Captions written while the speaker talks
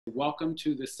Welcome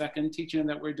to the second teaching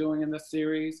that we're doing in this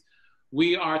series.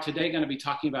 We are today going to be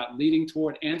talking about leading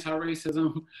toward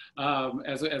anti-racism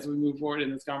as we move forward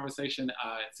in this conversation.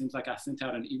 It seems like I sent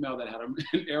out an email that had an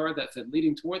error that said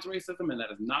leading towards racism, and that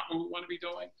is not what we want to be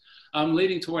doing.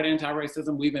 Leading toward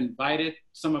anti-racism, we've invited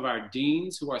some of our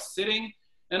deans who are sitting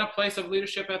in a place of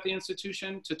leadership at the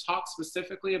institution to talk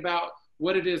specifically about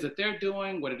what it is that they're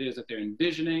doing, what it is that they're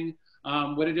envisioning,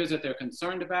 what it is that they're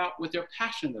concerned about, what they're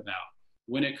passionate about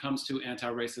when it comes to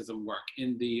anti-racism work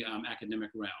in the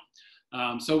academic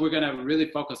realm. So we're going to really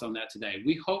focus on that today.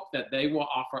 We hope that they will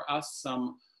offer us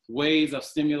some ways of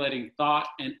stimulating thought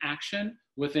and action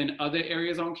within other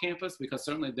areas on campus, because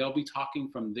certainly they'll be talking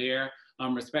from their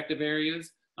respective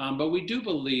areas. But we do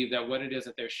believe that what it is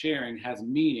that they're sharing has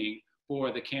meaning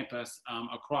for the campus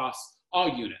across all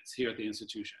units here at the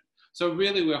institution. So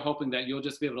really, we're hoping that you'll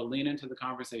just be able to lean into the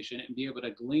conversation and be able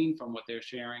to glean from what they're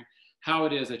sharing how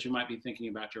it is that you might be thinking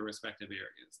about your respective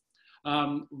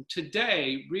areas.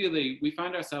 Today, really, we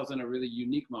find ourselves in a really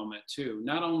unique moment too.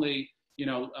 Not only,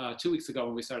 2 weeks ago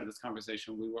when we started this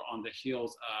conversation, we were on the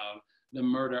heels of the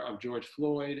murder of George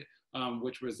Floyd,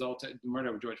 which resulted, the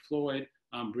murder of George Floyd,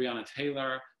 Breonna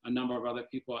Taylor, a number of other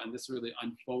people, and this really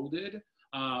unfolded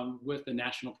with the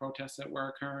national protests that were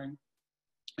occurring.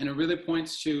 And it really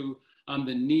points to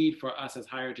the need for us as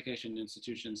higher education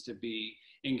institutions to be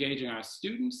engaging our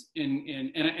students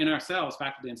and ourselves,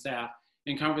 faculty and staff,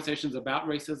 in conversations about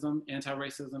racism,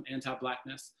 anti-racism,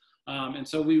 anti-Blackness. And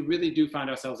so we really do find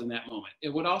ourselves in that moment. It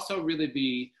would also really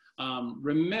be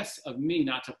remiss of me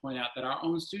not to point out that our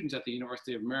own students at the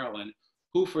University of Maryland,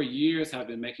 who for years have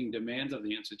been making demands of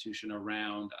the institution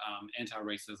around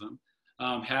anti-racism,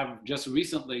 have just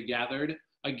recently gathered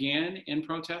again in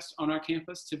protest on our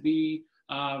campus to be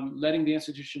letting the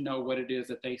institution know what it is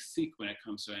that they seek when it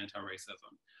comes to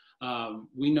anti-racism.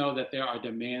 We know that there are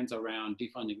demands around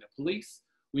defunding the police.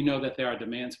 We know that there are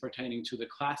demands pertaining to the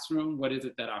classroom. What is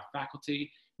it that our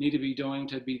faculty need to be doing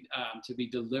to be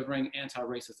delivering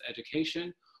anti-racist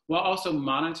education, while also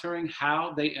monitoring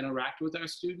how they interact with our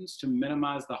students to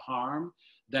minimize the harm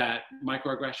that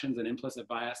microaggressions and implicit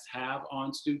bias have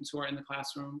on students who are in the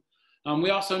classroom. We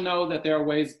also know that there are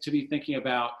ways to be thinking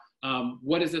about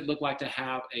what does it look like to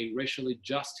have a racially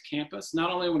just campus,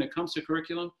 not only when it comes to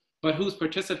curriculum, but who's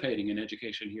participating in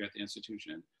education here at the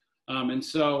institution. And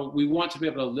so we want to be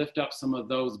able to lift up some of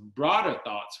those broader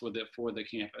thoughts for the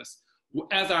campus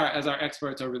as our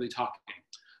experts are really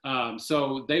talking.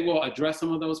 So they will address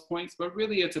some of those points, but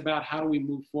really it's about how do we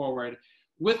move forward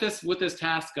with this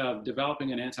task of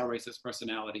developing an anti-racist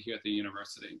personality here at the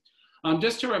university.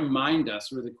 Just to remind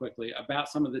us really quickly about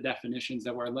some of the definitions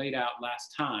that were laid out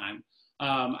last time,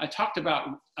 I talked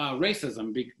about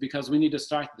racism because we need to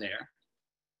start there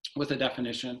with a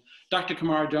definition. Dr.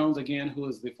 Kamara Jones, again, who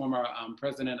is the former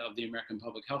president of the American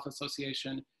Public Health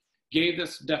Association, gave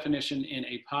this definition in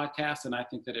a podcast, and I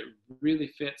think that it really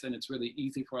fits and it's really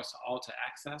easy for us all to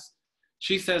access.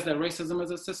 She says that racism is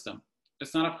a system.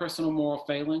 It's not a personal moral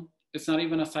failing. It's not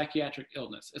even a psychiatric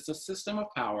illness. It's a system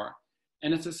of power.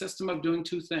 And it's a system of doing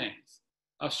two things,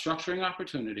 of structuring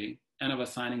opportunity and of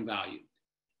assigning value.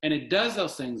 And it does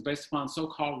those things based upon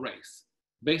so-called race,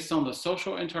 based on the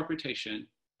social interpretation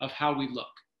of how we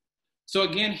look. So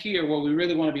again, here, what we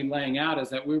really want to be laying out is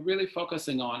that we're really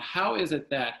focusing on how is it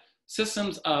that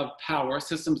systems of power,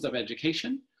 systems of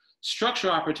education, structure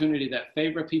opportunity that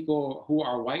favor people who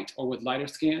are white or with lighter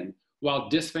skin, while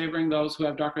disfavoring those who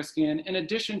have darker skin, in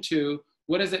addition to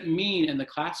what does it mean in the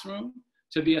classroom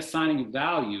to be assigning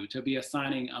value, to be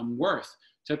assigning worth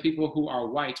to people who are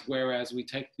white, whereas we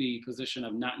take the position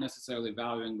of not necessarily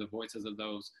valuing the voices of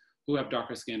those who have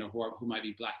darker skin or who might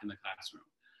be Black in the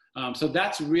classroom. So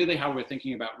that's really how we're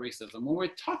thinking about racism. When we're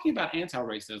talking about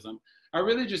anti-racism, I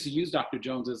really just used Dr.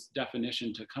 Jones's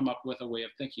definition to come up with a way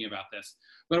of thinking about this.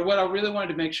 But what I really wanted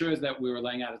to make sure is that we were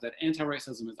laying out is that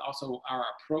anti-racism is also our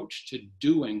approach to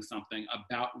doing something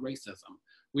about racism.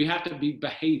 We have to be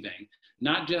behaving,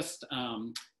 not just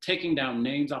taking down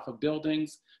names off of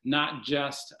buildings, not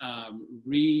just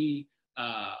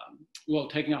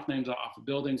taking off names off of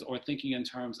buildings or thinking in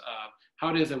terms of how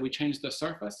it is that we change the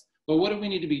surface, but what do we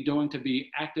need to be doing to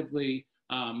be actively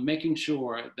making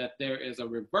sure that there is a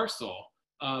reversal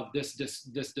of this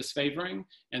disfavoring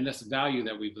and this value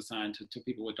that we've assigned to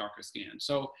people with darker skin.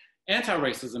 So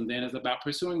anti-racism then is about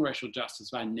pursuing racial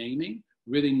justice by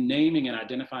really naming and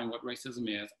identifying what racism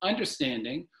is,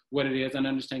 understanding what it is and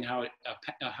understanding how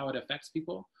it affects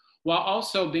people, while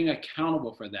also being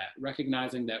accountable for that,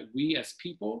 recognizing that we as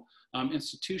people,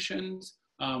 institutions,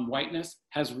 whiteness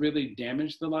has really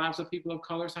damaged the lives of people of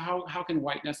color. So how can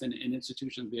whiteness and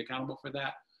institutions be accountable for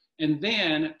that? and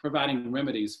then providing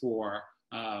remedies for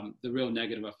the real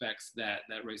negative effects that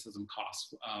racism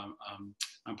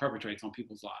perpetrates on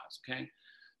people's lives, okay?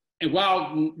 And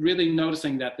while really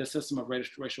noticing that the system of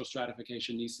racial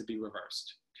stratification needs to be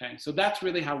reversed, okay? So that's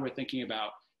really how we're thinking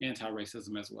about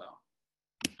anti-racism as well.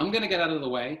 I'm gonna get out of the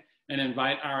way and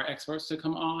invite our experts to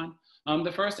come on.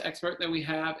 The first expert that we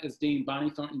have is Dean Bonnie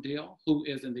Thornton Dill, who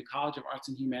is in the College of Arts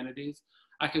and Humanities.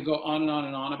 I could go on and on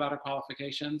and on about her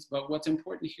qualifications, but what's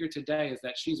important here today is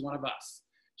that she's one of us.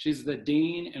 She's the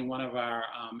dean in one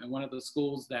of the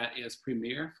schools that is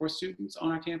premier for students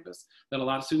on our campus that a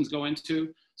lot of students go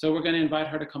into. So we're going to invite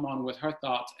her to come on with her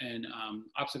thoughts and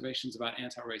observations about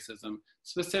anti-racism,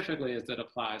 specifically as it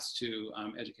applies to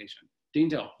education. Dean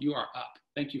Dill, you are up.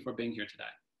 Thank you for being here today.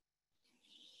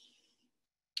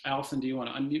 Allison, do you want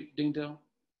to unmute Dean Dill?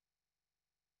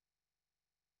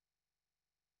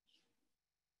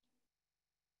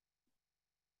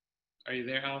 Are you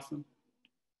there, Allison?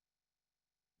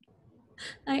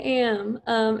 I am.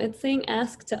 It's saying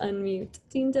ask to unmute.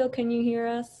 Dean Dill, can you hear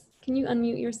us? Can you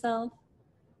unmute yourself?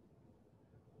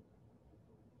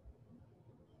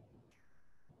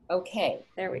 Okay.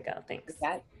 There we go, thanks.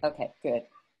 Okay, good.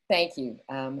 Thank you.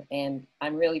 And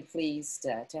I'm really pleased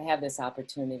to have this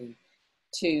opportunity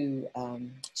to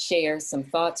share some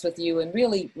thoughts with you and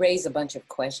really raise a bunch of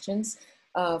questions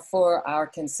for our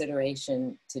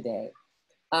consideration today.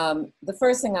 The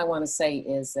first thing I want to say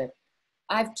is that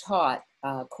I've taught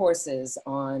courses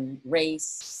on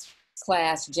race,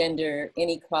 class, gender,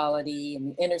 inequality,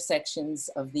 and the intersections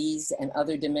of these and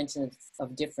other dimensions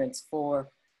of difference for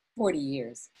 40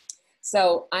 years.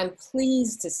 So I'm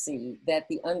pleased to see that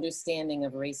the understanding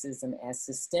of racism as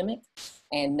systemic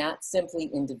and not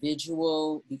simply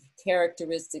individual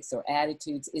characteristics or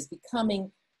attitudes is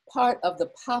becoming part of the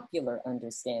popular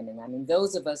understanding. I mean,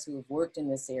 those of us who have worked in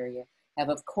this area have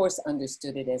of course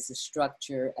understood it as a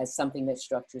structure, as something that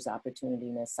structures opportunity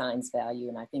and assigns value.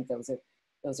 And I think those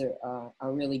are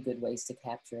really good ways to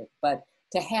capture it. But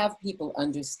to have people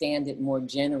understand it more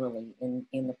generally in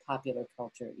the popular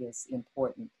culture is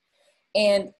important.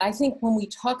 And I think when we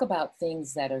talk about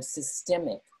things that are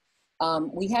systemic,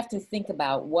 we have to think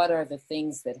about what are the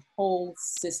things that hold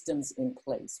systems in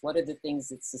place? What are the things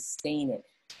that sustain it,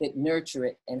 that nurture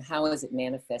it, and how is it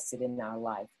manifested in our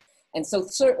life? And so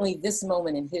certainly this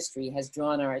moment in history has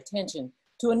drawn our attention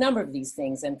to a number of these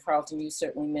things. And Carlton, you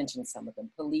certainly mentioned some of them: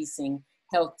 policing,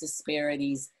 health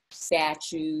disparities,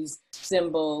 statues,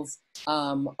 symbols,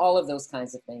 all of those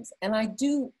kinds of things. And I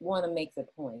do want to make the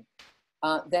point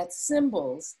that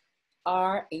symbols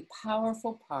are a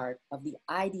powerful part of the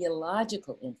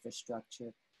ideological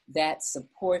infrastructure that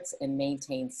supports and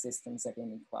maintains systems of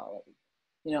inequality.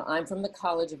 You know, I'm from the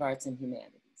College of Arts and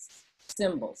Humanities.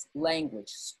 Symbols, language,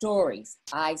 stories,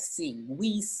 I see,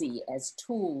 we see as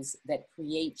tools that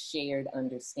create shared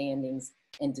understandings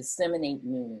and disseminate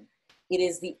meaning. It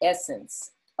is the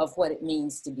essence of what it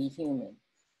means to be human.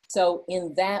 So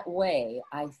in that way,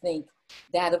 I think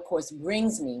that of course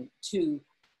brings me to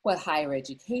what higher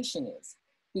education is,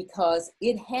 because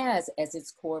it has as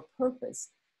its core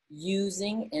purpose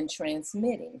using and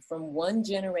transmitting from one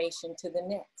generation to the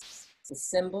next the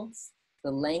symbols,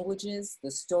 the languages,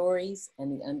 the stories,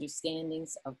 and the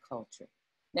understandings of culture.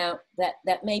 Now,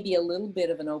 that may be a little bit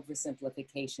of an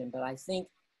oversimplification, but I think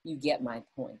you get my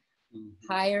point.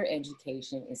 Mm-hmm. Higher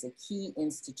education is a key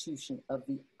institution of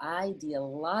the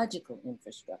ideological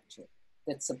infrastructure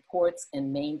that supports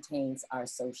and maintains our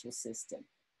social system.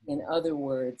 In other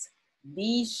words,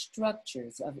 these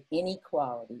structures of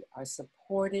inequality are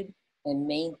supported and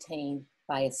maintained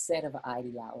by a set of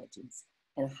ideologies.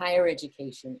 And higher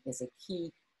education is a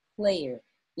key player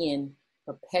in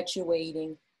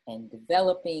perpetuating and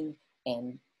developing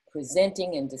and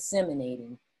presenting and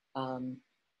disseminating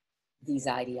these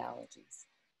ideologies.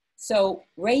 So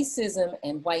racism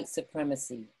and white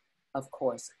supremacy, of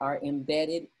course, are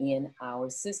embedded in our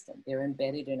system. They're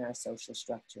embedded in our social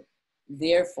structure.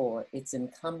 Therefore, it's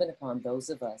incumbent upon those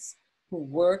of us who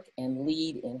work and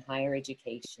lead in higher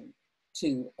education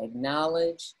to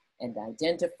acknowledge and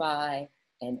identify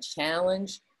and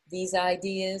challenge these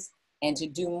ideas, and to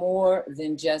do more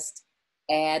than just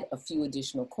add a few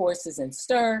additional courses and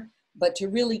stir, but to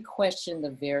really question the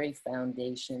very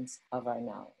foundations of our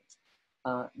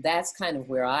knowledge. That's kind of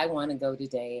where I want to go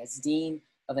today. As Dean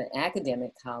of an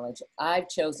academic college, I've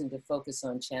chosen to focus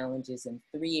on challenges in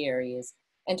 3 areas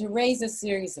and to raise a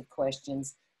series of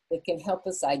questions that can help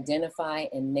us identify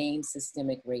and name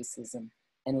systemic racism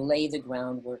and lay the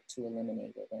groundwork to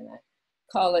eliminate it. And I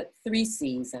call it 3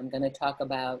 C's. I'm going to talk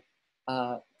about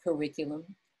curriculum.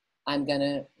 I'm going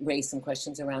to raise some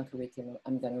questions around curriculum.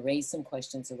 I'm going to raise some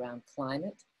questions around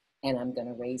climate. and I'm going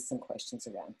to raise some questions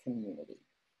around community.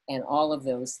 And all of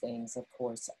those things, of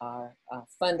course, are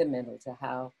fundamental to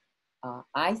how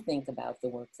I think about the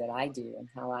work that I do and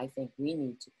how I think we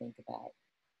need to think about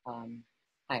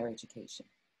higher education.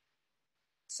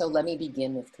 So let me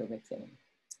begin with curriculum.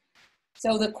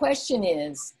 So the question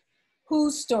is,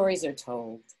 whose stories are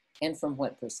told and from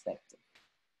what perspective?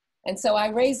 And so I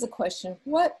raised the question,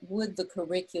 what would the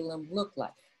curriculum look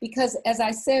like? Because as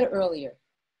I said earlier,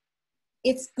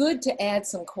 it's good to add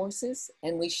some courses,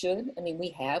 and we should. I mean, we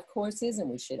have courses and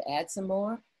we should add some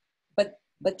more,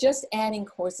 but just adding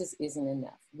courses isn't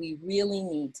enough. We really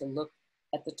need to look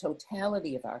at the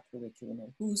totality of our curriculum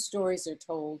and whose stories are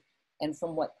told and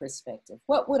from what perspective.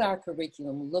 What would our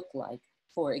curriculum look like,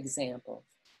 for example,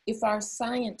 if our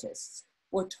scientists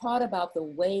were taught about the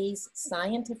ways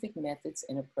scientific methods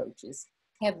and approaches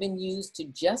have been used to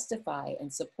justify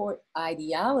and support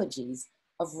ideologies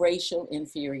of racial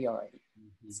inferiority?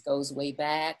 This goes way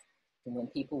back to when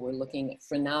people were looking at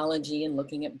phrenology and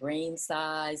looking at brain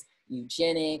size,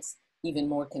 eugenics, even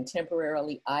more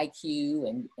contemporarily IQ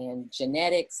and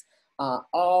genetics,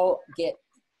 all get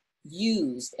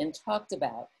used and talked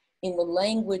about in the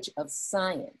language of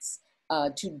science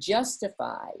to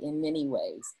justify, in many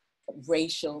ways,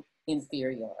 racial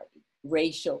inferiority,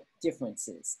 racial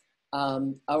differences,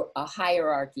 a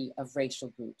hierarchy of racial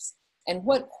groups. And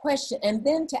what question, and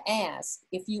then to ask,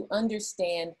 if you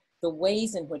understand the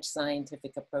ways in which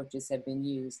scientific approaches have been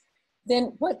used,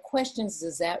 then what questions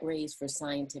does that raise for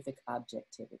scientific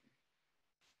objectivity?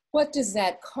 What does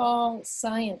that call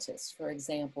scientists, for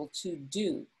example, to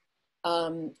do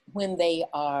when they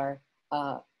are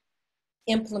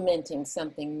implementing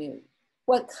something new?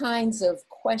 What kinds of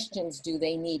questions do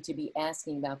they need to be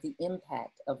asking about the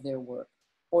impact of their work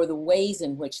or the ways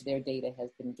in which their data has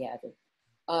been gathered?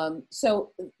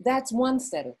 So that's one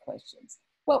set of questions.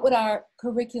 What would our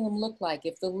curriculum look like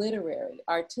if the literary,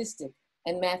 artistic,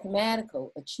 and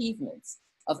mathematical achievements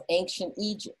of ancient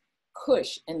Egypt,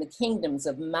 Kush, and the kingdoms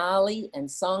of Mali and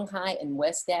Songhai and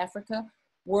West Africa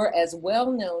were as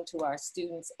well known to our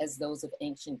students as those of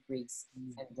ancient Greece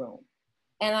and Rome?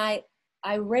 And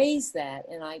I raise that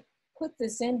and I put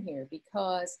this in here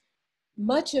because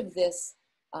much of this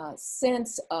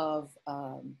sense of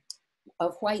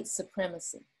white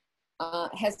supremacy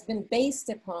has been based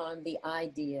upon the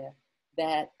idea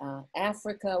that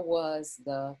Africa was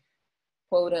the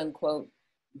quote unquote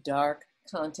dark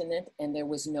continent and there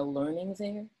was no learning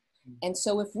there. And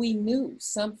so if we knew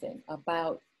something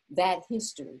about that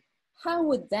history, how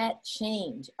would that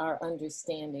change our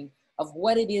understanding of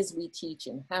what it is we teach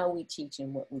and how we teach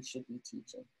and what we should be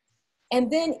teaching?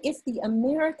 And then if the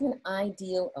American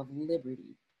ideal of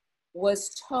liberty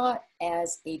was taught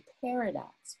as a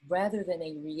paradox rather than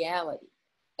a reality,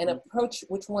 an approach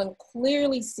which one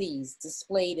clearly sees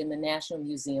displayed in the National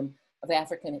Museum of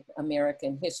African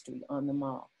American History on the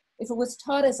Mall. If it was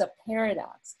taught as a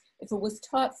paradox, if it was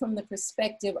taught from the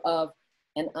perspective of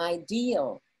an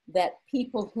ideal that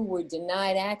people who were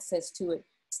denied access to it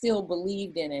still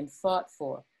believed in and fought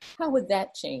for, how would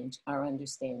that change our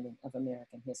understanding of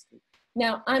American history?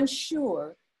 Now, I'm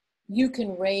sure you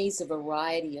can raise a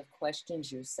variety of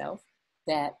questions yourself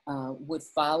that would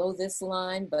follow this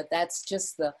line, but that's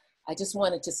just I just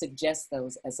wanted to suggest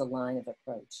those as a line of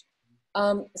approach.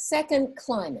 Second,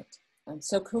 climate.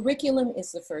 So curriculum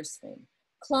is the first thing.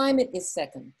 Climate is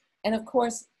second. And of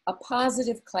course, a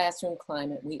positive classroom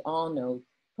climate, we all know,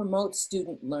 promotes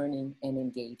student learning and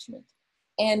engagement.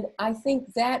 And I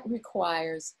think that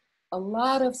requires a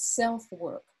lot of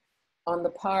self-work on the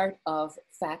part of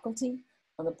faculty,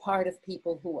 on the part of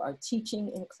people who are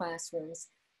teaching in classrooms,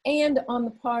 and on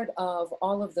the part of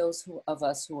all of those of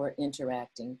us who are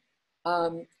interacting.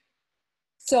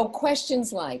 So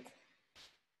questions like,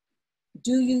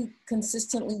 do you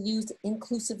consistently use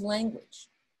inclusive language?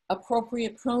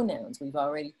 Appropriate pronouns, we've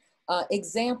already,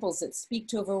 examples that speak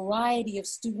to a variety of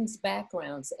students'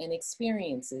 backgrounds and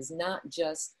experiences, not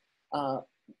just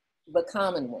the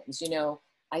common ones. You know,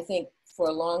 I think for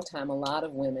a long time, a lot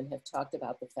of women have talked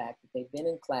about the fact that they've been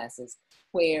in classes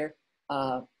where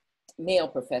male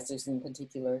professors in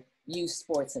particular use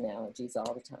sports analogies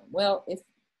all the time. Well,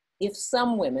 if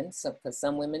some women, because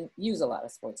some women use a lot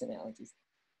of sports analogies,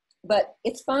 but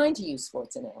it's fine to use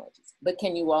sports analogies, but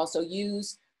can you also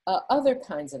use other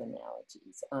kinds of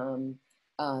analogies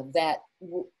that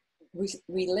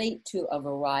relate to a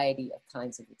variety of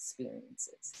kinds of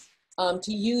experiences?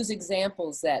 To use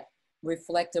examples that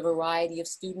reflect a variety of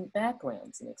student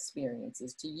backgrounds and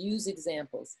experiences, to use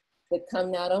examples that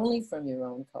come not only from your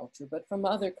own culture, but from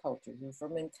other cultures or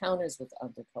from encounters with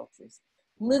other cultures.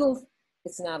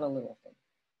 It's not a little thing.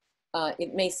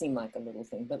 it may seem like a little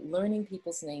thing, but learning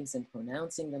people's names and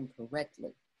pronouncing them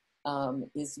correctly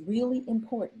is really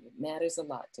important. It matters a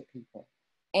lot to people.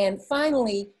 And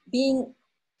finally, being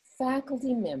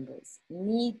faculty members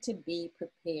need to be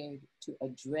prepared to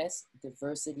address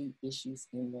diversity issues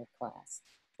in their class.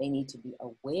 They need to be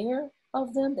aware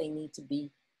of them. They need to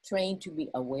be trained to be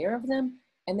aware of them,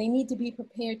 and they need to be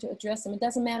prepared to address them. It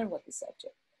doesn't matter what the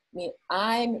subject. I mean,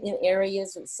 I'm in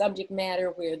areas of subject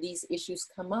matter where these issues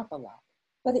come up a lot,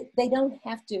 but they don't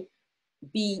have to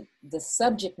be the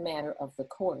subject matter of the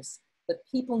course, but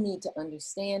people need to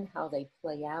understand how they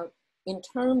play out in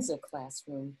terms of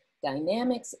classroom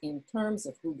dynamics, in terms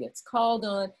of who gets called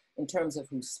on, in terms of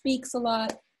who speaks a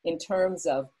lot, in terms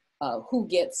of who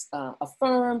gets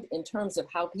affirmed, in terms of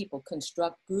how people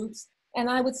construct groups. And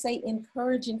I would say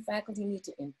faculty need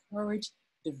to encourage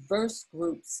diverse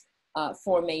groups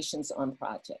formations on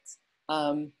projects,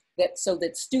 so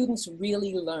that students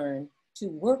really learn to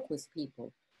work with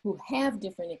people who have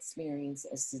different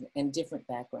experiences and different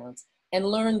backgrounds, and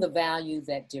learn the value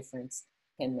that difference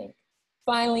can make.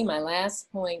 Finally, my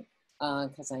last point,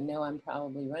 because I know I'm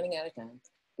probably running out of time,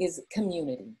 is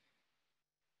community.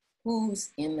 Who's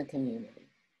in the community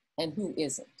and who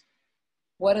isn't?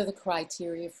 What are the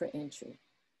criteria for entry?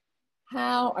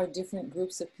 How are different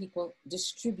groups of people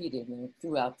distributed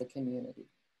throughout the community?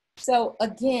 So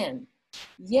again,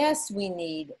 yes, we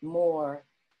need more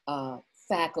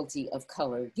faculty of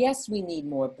color. Yes, we need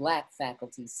more Black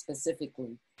faculty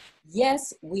specifically.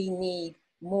 Yes, we need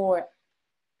more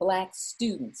Black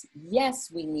students. Yes,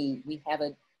 we have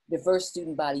a diverse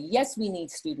student body. Yes, we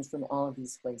need students from all of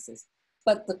these places.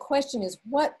 But the question is,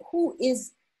 who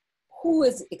is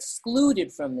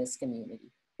excluded from this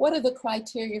community? What are the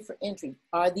criteria for entry?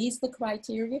 Are these the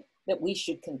criteria that we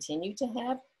should continue to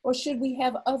have, or should we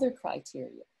have other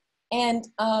criteria? And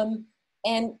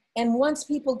once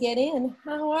people get in,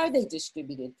 how are they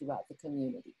distributed throughout the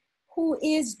community? Who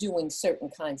is doing certain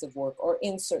kinds of work or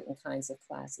in certain kinds of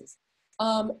classes?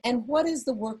 And what is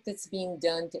the work that's being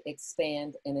done to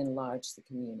expand and enlarge the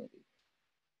community?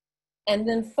 And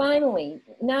then finally,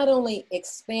 not only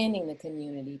expanding the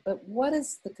community, but what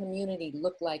does the community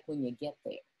look like when you get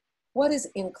there? What does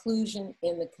inclusion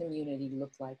in the community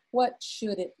look like? What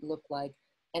should it look like?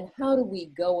 And how do we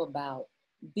go about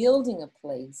building a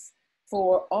place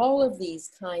for all of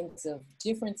these kinds of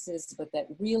differences, but that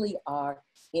really are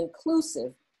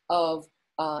inclusive of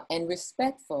and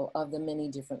respectful of the many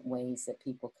different ways that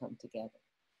people come together?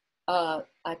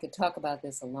 I could talk about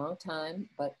this a long time,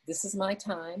 but this is my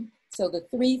time. So the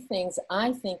three things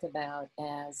I think about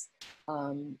as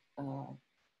a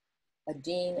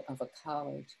dean of a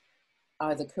college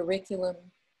are the curriculum,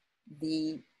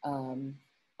 the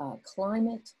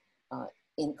climate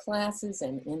in classes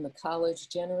and in the college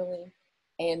generally,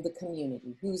 and the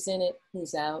community. Who's in it,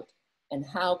 who's out, and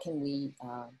how can we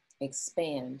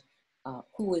expand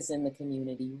who is in the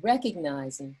community,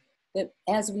 recognizing that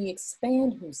as we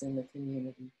expand who's in the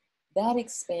community, that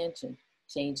expansion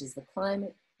changes the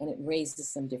climate and it raises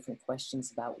some different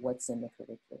questions about what's in the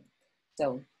curriculum.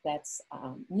 So that's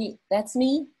me. That's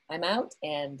me. I'm out,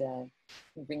 and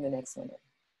we'll bring the next one in.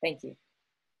 Thank you.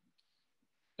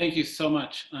 Thank you so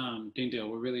much, Dean Dill.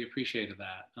 We really appreciated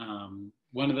that.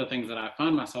 One of the things that I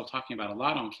find myself talking about a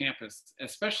lot on campus,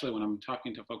 especially when I'm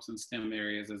talking to folks in STEM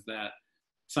areas, is that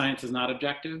science is not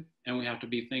objective, and we have to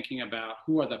be thinking about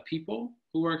who are the people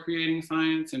who are creating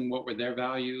science and what were their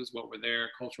values, what were their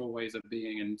cultural ways of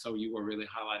being. And so you were really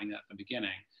highlighting that at the beginning.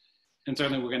 And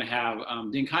certainly we're going to have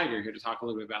Dean Kiger here to talk a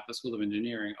little bit about the School of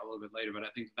Engineering a little bit later, but I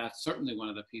think that's certainly one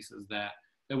of the pieces that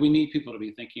we need people to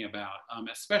be thinking about,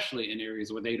 especially in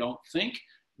areas where they don't think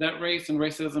that race and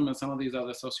racism and some of these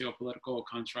other socio-political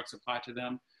constructs apply to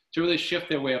them, to really shift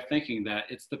their way of thinking that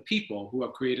it's the people who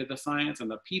have created the science, and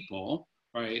the people,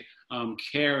 right,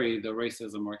 carry the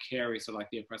racism or carry sort of like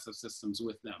the oppressive systems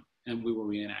with them, and we will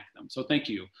reenact them. So thank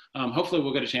you. Hopefully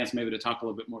we'll get a chance maybe to talk a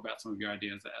little bit more about some of your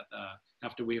ideas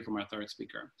after we hear from our third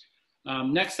speaker.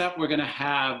 Next up, we're gonna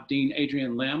have Dean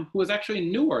Adriene Lim, who is actually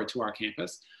newer to our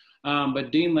campus.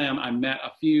 But Dean Lim, I met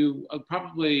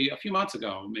probably a few months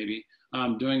ago, maybe,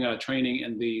 doing a training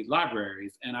in the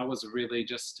libraries, and I was really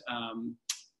just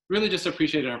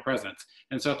appreciated her presence.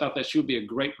 And so I thought that she would be a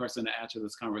great person to add to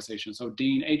this conversation. So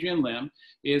Dean Adriene Lim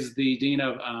is the Dean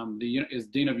of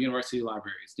University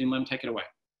Libraries. Dean Lim, take it away.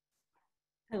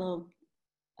 Hello.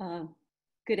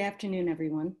 Good afternoon,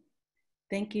 everyone.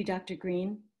 Thank you, Dr.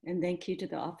 Green, and thank you to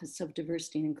the Office of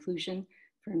Diversity and Inclusion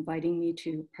for inviting me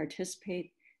to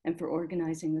participate and for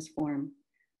organizing this forum.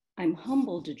 I'm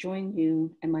humbled to join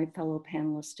you and my fellow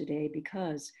panelists today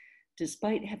because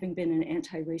despite having been an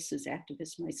anti-racist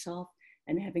activist myself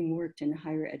and having worked in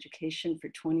higher education for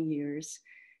 20 years,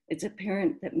 it's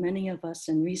apparent that many of us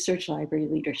in research library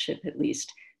leadership, at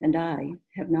least, and I,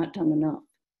 have not done enough.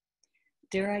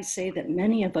 Dare I say that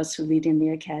many of us who lead in the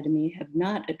academy have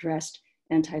not addressed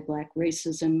anti-Black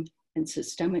racism and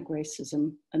systemic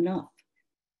racism enough.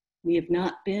 We have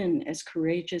not been as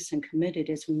courageous and committed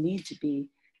as we need to be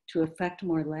to effect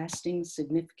more lasting,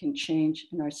 significant change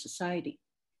in our society.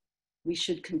 We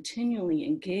should continually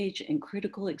engage in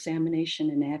critical examination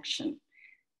and action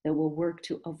that will work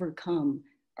to overcome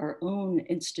our own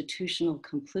institutional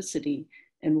complicity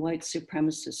in white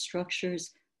supremacist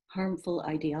structures, harmful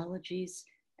ideologies,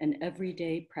 and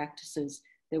everyday practices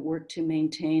that work to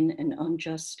maintain an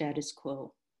unjust status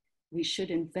quo. We should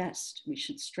invest, we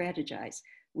should strategize,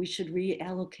 we should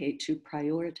reallocate to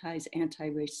prioritize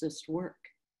anti-racist work.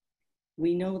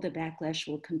 We know the backlash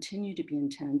will continue to be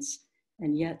intense,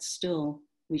 and yet still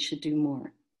we should do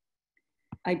more.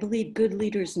 I believe good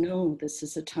leaders know this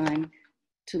is a time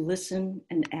to listen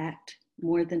and act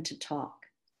more than to talk,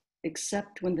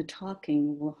 except when the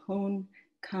talking will hone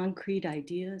concrete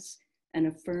ideas and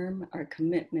affirm our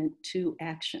commitment to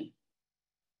action.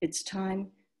 It's time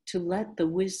to let the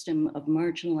wisdom of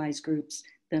marginalized groups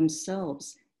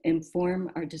themselves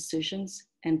inform our decisions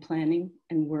and planning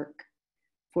and work.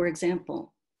 For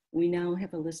example, we now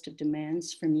have a list of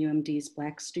demands from UMD's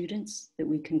Black students that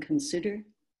we can consider.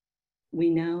 We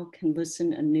now can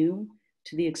listen anew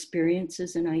to the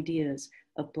experiences and ideas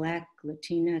of Black,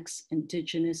 Latinx,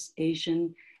 Indigenous,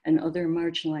 Asian, and other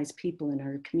marginalized people in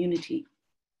our community.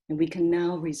 And we can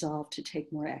now resolve to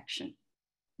take more action.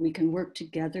 We can work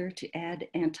together to add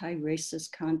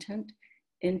anti-racist content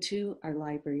into our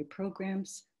library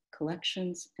programs,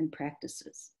 collections, and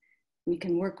practices. We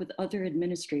can work with other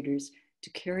administrators to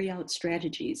carry out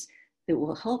strategies that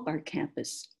will help our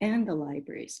campus and the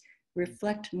libraries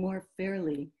reflect more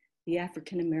fairly the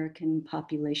African American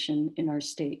population in our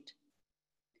state.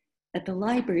 At the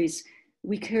libraries,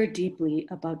 we care deeply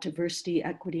about diversity,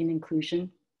 equity, and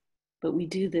inclusion, but we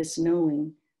do this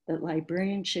knowing that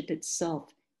librarianship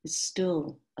itself is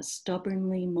still a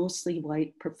stubbornly, mostly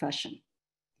white profession.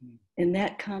 In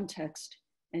that context,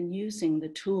 and using the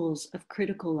tools of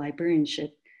critical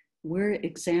librarianship, we're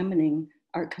examining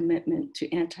our commitment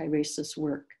to anti-racist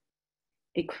work.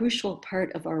 A crucial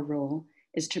part of our role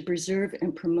is to preserve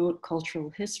and promote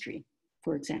cultural history,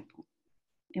 for example.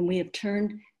 And we have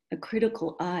turned a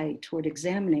critical eye toward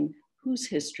examining whose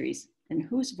histories and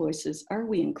whose voices are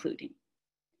we including.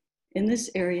 In this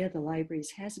area, the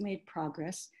libraries has made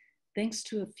progress thanks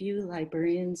to a few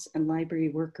librarians and library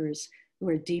workers who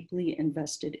are deeply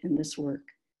invested in this work.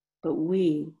 But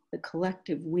we, the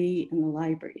collective we in the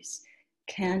libraries,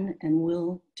 can and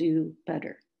will do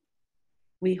better.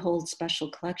 We hold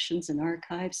special collections and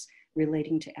archives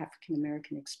relating to African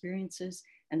American experiences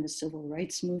and the civil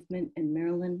rights movement in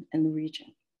Maryland and the region.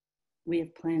 We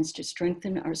have plans to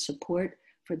strengthen our support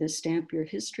for the Stamp Your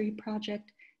History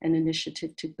project, an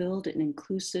initiative to build an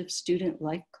inclusive student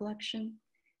life collection.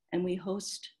 And we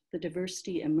host the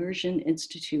Diversity Immersion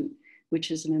Institute,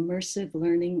 which is an immersive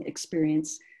learning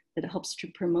experience that helps to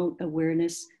promote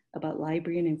awareness about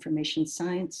library and information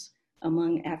science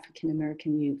among African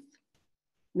American youth.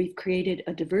 We've created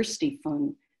a diversity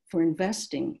fund for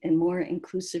investing in more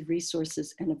inclusive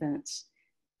resources and events.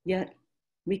 Yet,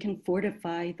 we can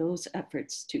fortify those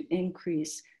efforts to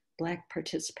increase Black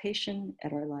participation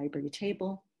at our library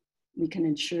table. We can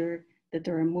ensure that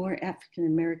there are more African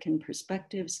American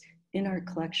perspectives in our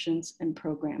collections and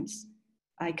programs.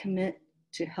 I commit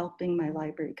to helping my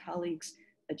library colleagues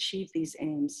achieve these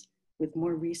aims with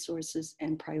more resources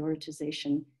and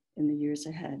prioritization in the years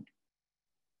ahead.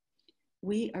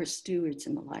 We are stewards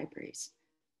in the libraries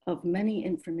of many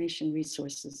information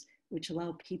resources which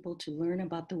allow people to learn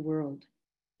about the world,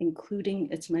 including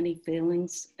its many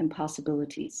failings and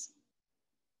possibilities.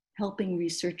 Helping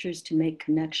researchers to make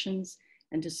connections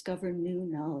and discover new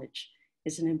knowledge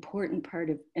is an important part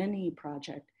of any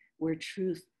project where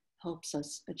truth helps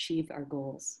us achieve our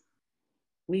goals.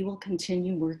 We will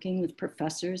continue working with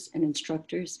professors and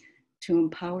instructors to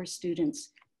empower students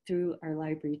through our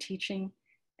library teaching,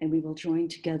 and we will join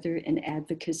together in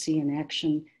advocacy and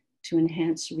action to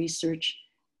enhance research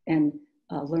and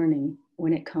learning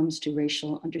when it comes to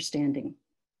racial understanding.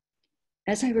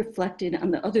 As I reflected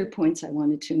on the other points I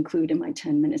wanted to include in my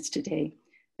 10 minutes today,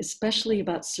 especially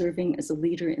about serving as a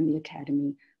leader in the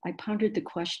academy, I pondered the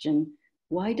question,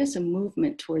 why does a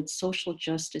movement towards social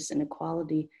justice and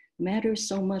equality matter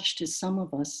so much to some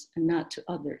of us and not to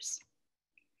others?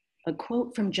 A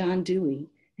quote from John Dewey,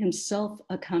 himself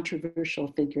a controversial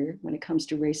figure when it comes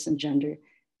to race and gender,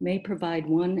 may provide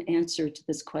one answer to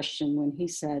this question when he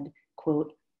said,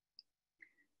 quote,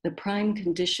 "The prime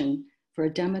condition for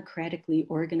a democratically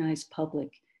organized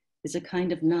public is a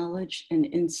kind of knowledge and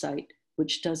insight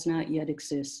which does not yet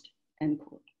exist," end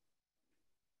quote.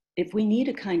 If we need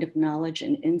a kind of knowledge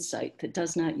and insight that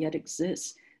does not yet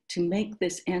exist to make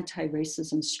this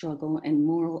anti-racism struggle and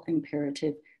moral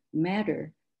imperative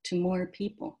matter to more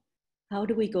people, how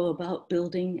do we go about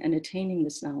building and attaining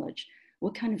this knowledge?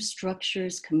 What kind of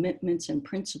structures, commitments, and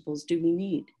principles do we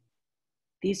need?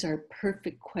 These are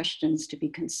perfect questions to be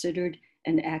considered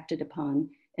and acted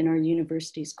upon in our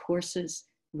university's courses,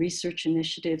 research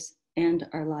initiatives, and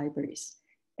our libraries.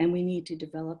 And we need to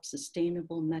develop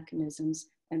sustainable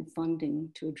mechanisms and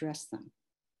funding to address them.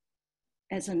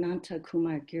 As Ananta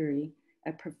Kumar Giri,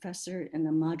 a professor in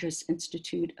the Madras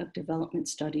Institute of Development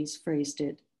Studies, phrased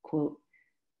it, quote,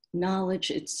 "Knowledge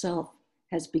itself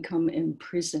has become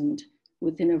imprisoned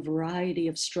within a variety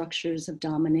of structures of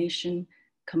domination,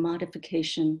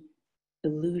 commodification,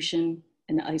 illusion,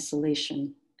 and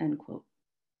isolation," end quote.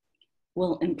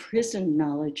 Well, imprisoned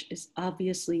knowledge is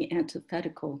obviously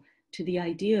antithetical to the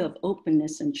idea of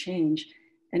openness and change,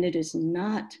 and it is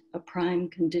not a prime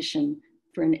condition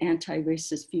for an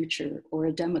anti-racist future or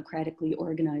a democratically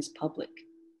organized public.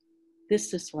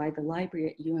 This is why the library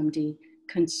at UMD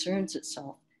concerns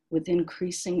itself with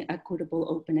increasing equitable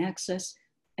open access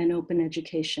and open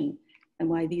education, and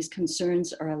why these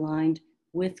concerns are aligned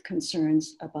with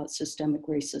concerns about systemic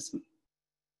racism.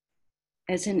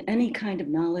 As in any kind of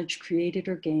knowledge created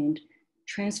or gained,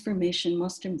 transformation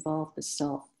must involve the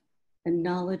self and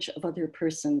knowledge of other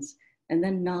persons, and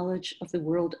then knowledge of the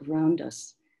world around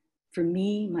us. For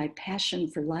me, my passion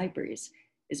for libraries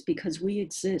is because we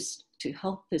exist to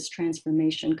help this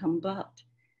transformation come about.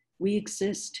 We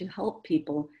exist to help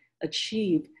people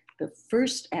achieve the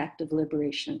first act of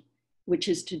liberation, which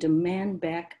is to demand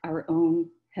back our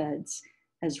own heads,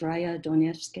 as Raya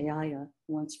Donetskaya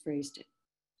once phrased it.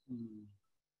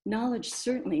 Knowledge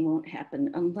certainly won't happen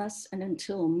unless and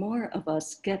until more of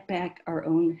us get back our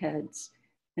own heads,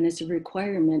 and is a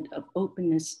requirement of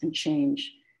openness and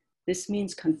change. This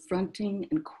means confronting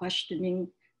and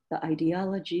questioning the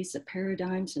ideologies, the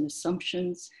paradigms, and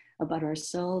assumptions about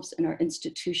ourselves and our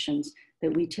institutions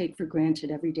that we take for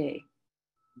granted every day.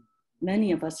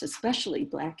 Many of us, especially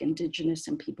Black, Indigenous,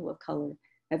 and people of color,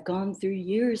 have gone through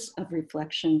years of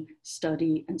reflection,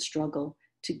 study, and struggle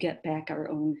to get back our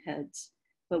own heads.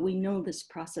 But we know this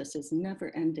process is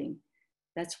never ending.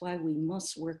 That's why we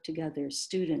must work together,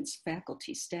 students,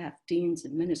 faculty, staff, deans,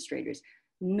 administrators.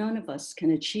 None of us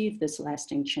can achieve this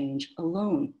lasting change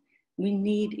alone. We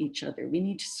need each other. We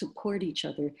need to support each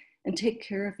other and take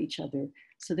care of each other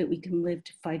so that we can live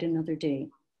to fight another day.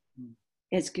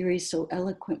 As Giri so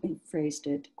eloquently phrased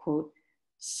it, quote,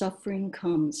 "Suffering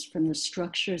comes from the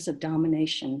structures of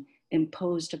domination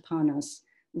imposed upon us,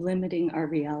 limiting our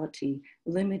reality,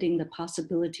 limiting the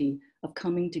possibility of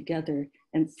coming together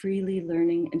and freely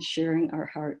learning and sharing our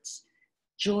hearts.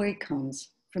 Joy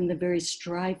comes from the very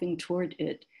striving toward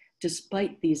it,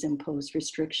 despite these imposed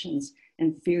restrictions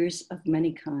and fears of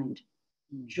many kind.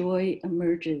 Joy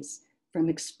emerges from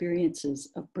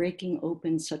experiences of breaking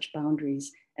open such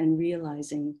boundaries and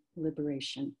realizing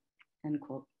liberation," end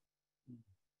quote.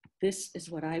 This is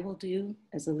what I will do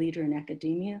as a leader in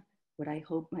academia, what I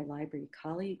hope my library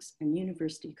colleagues and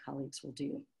university colleagues will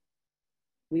do.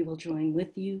 We will join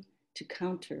with you to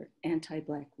counter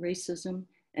anti-Black racism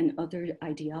and other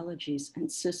ideologies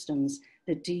and systems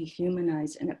that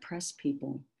dehumanize and oppress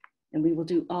people. And we will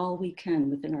do all we can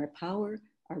within our power,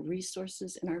 our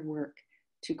resources, and our work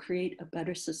to create a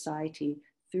better society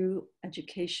through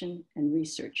education and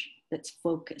research that's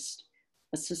focused,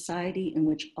 a society in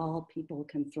which all people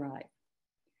can thrive.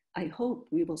 I hope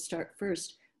we will start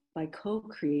first by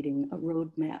co-creating a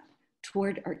roadmap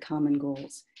toward our common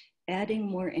goals, adding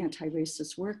more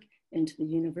anti-racist work into the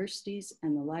universities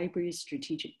and the library's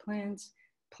strategic plans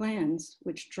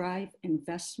which drive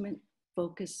investment,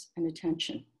 focus, and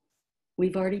attention.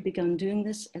 We've already begun doing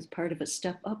this as part of a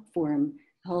Step Up forum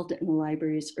held in the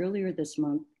libraries earlier this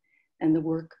month, and the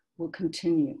work will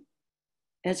continue.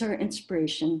 As our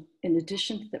inspiration, in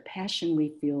addition to the passion we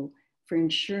feel for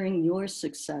ensuring your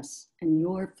success and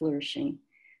your flourishing,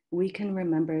 we can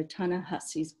remember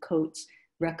Ta-Nehisi's Coates'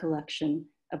 recollection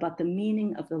about the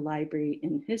meaning of the library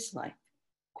in his life.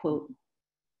 Quote,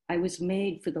 "I was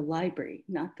made for the library,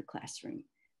 not the classroom.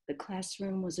 The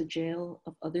classroom was a jail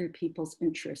of other people's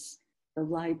interests. The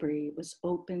library was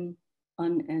open,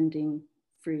 unending,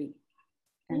 free."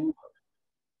 And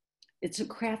it's a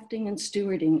crafting and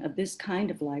stewarding of this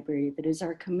kind of library that is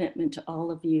our commitment to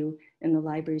all of you in the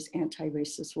library's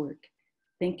anti-racist work.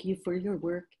 Thank you for your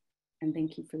work, and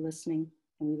thank you for listening,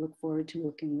 and we look forward to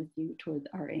working with you toward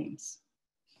our aims.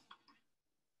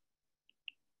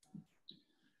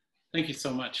 Thank you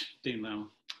so much, Dean Lim.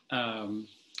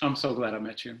 I'm so glad I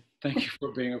met you. Thank you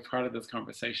for being a part of this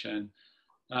conversation.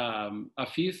 A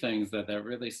few things that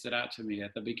really stood out to me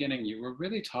at the beginning. You were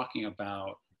really talking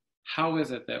about how is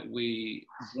it that we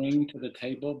bring to the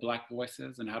table Black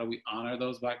voices, and how do we honor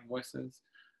those Black voices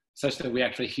such that we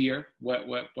actually hear what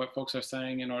folks are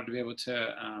saying in order to be able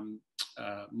to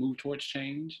move towards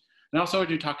change. And also what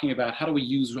you're talking about, how do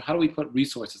we put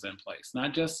resources in place,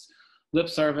 not just lip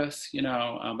service,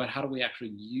 but how do we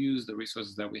actually use the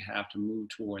resources that we have to move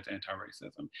towards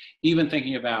anti-racism? Even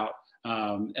thinking about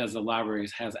as the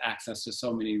libraries has access to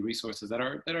so many resources that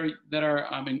are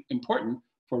important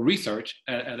for research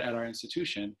at our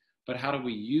institution, but how do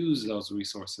we use those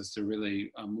resources to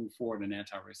really move forward an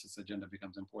anti-racist agenda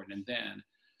becomes important. And then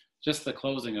just the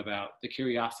closing about the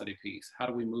curiosity piece. How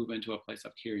do we move into a place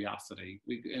of curiosity?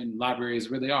 And libraries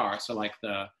really are, so like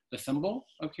the symbol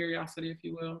of curiosity, if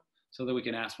you will, so that we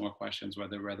can ask more questions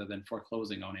rather than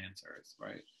foreclosing on answers,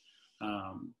 right?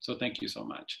 So thank you so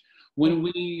much. When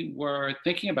we were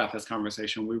thinking about this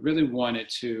conversation, we really wanted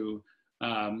to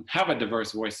have a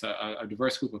diverse voice, a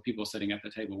diverse group of people sitting at the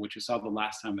table, which you saw the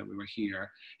last time that we were here,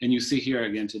 and you see here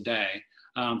again today,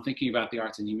 thinking about the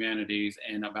arts and humanities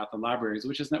and about the libraries,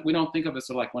 which is not, we don't think of it as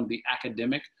sort of like one of the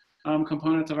academic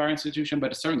components of our institution,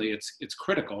 but certainly it's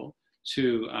critical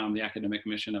to the academic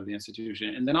mission of the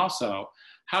institution. And then also,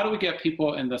 how do we get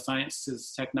people in the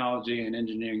sciences, technology, and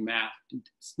engineering, math,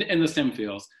 in the STEM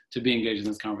fields to be engaged in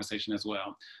this conversation as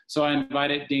well? So I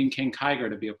invited Dean King Kiger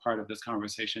to be a part of this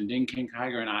conversation. Dean King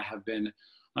Kiger and I have been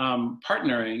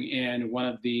partnering in one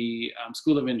of the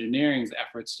School of Engineering's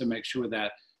efforts to make sure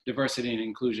that diversity and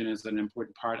inclusion is an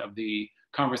important part of the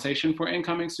conversation for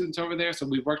incoming students over there. So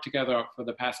we've worked together for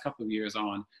the past couple of years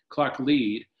on Clark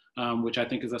Lead, which I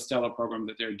think is a stellar program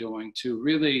that they're doing to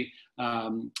really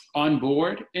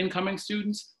onboard incoming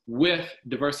students with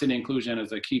diversity and inclusion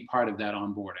as a key part of that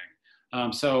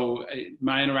onboarding. So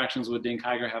my interactions with Dean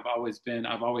Kiger have always been,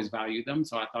 I've always valued them.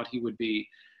 So I thought he would be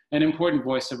an important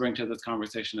voice to bring to this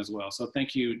conversation as well. So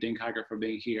thank you, Dean Kiger, for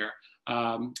being here.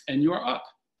 And you're up.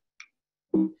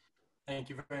 Thank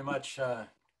you very much,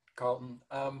 Carlton.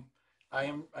 I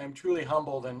am truly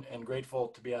humbled and grateful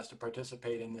to be asked to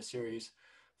participate in this series,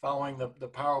 following the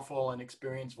powerful and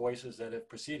experienced voices that have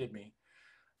preceded me.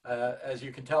 As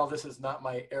you can tell, this is not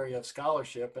my area of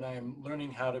scholarship, and I am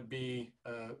learning how to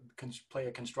play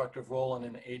a constructive role and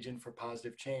an agent for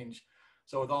positive change.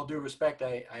 So with all due respect,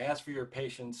 I ask for your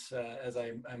patience as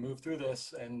I move through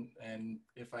this, and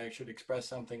if I should express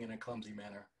something in a clumsy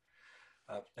manner.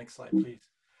 Next slide, please.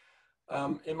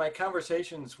 In my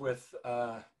conversations with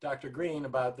Dr. Green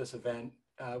about this event,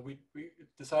 we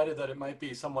decided that it might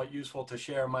be somewhat useful to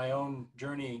share my own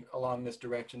journey along this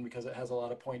direction, because it has a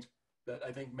lot of points that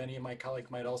I think many of my colleagues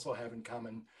might also have in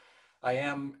common. I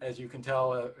am, as you can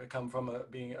tell, come from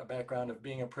a background of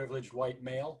being a privileged white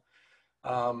male.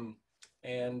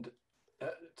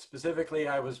 Specifically,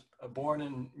 I was born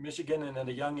in Michigan, and at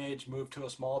a young age moved to a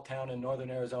small town in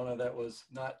northern Arizona that was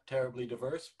not terribly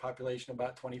diverse, population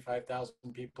about 25,000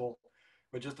 people,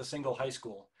 with just a single high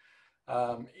school.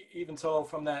 Even so,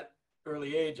 from that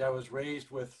early age, I was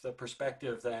raised with the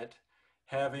perspective that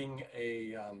having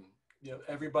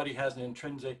everybody has an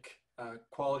intrinsic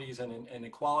qualities and an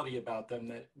equality about them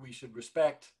that we should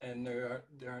respect, and there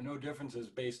are no differences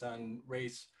based on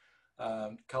race,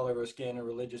 color or skin or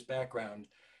religious background.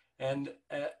 And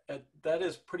that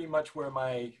is pretty much where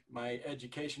my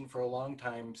education for a long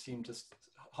time seemed to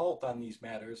halt on these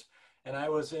matters. And I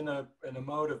was in a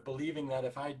mode of believing that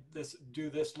if I do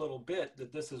this little bit,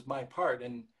 that this is my part,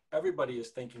 and everybody is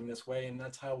thinking this way, and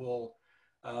that's how we'll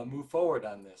move forward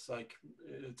on this. Like,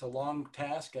 it's a long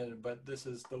task, but this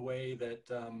is the way that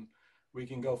we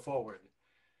can go forward.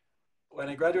 When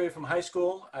I graduated from high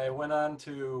school, I went on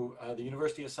to the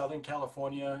University of Southern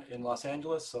California in Los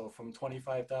Angeles. So from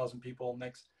 25,000 people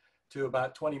next to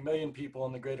about 20 million people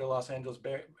in the greater Los Angeles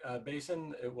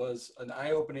basin. It was an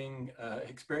eye-opening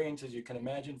experience, as you can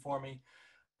imagine, for me.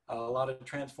 A lot of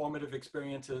transformative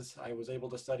experiences. I was able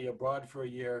to study abroad for a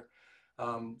year.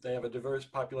 They have a diverse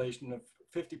population of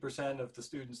 50% of the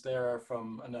students there are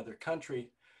from another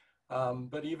country.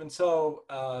 But even so,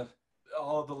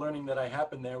 all of the learning that I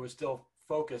happened there was still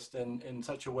focused in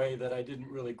such a way that I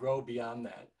didn't really grow beyond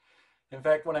that. In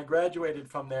fact, when I graduated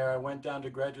from there, I went down to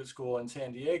graduate school in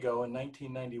San Diego in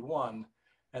 1991.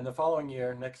 And the following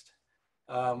year,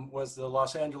 was the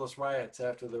Los Angeles riots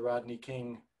after the Rodney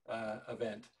King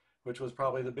event, which was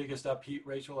probably the biggest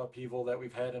racial upheaval that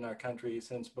we've had in our country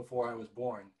since before I was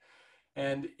born.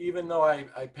 And even though I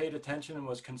paid attention and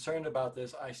was concerned about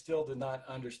this, I still did not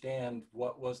understand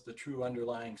what was the true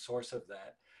underlying source of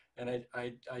that. And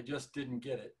I just didn't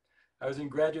get it. I was in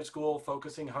graduate school,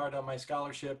 focusing hard on my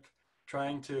scholarship,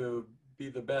 trying to be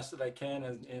the best that I can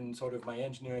in sort of my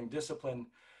engineering discipline,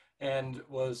 and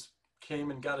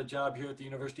came and got a job here at the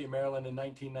University of Maryland in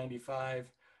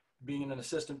 1995, being an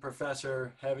assistant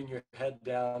professor, having your head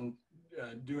down,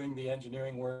 doing the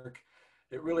engineering work.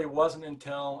 It really wasn't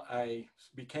until I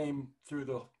became through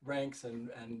the ranks and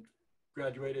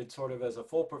graduated sort of as a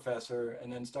full professor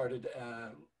and then started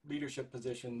leadership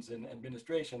positions in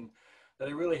administration that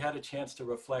I really had a chance to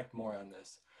reflect more on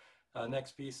this.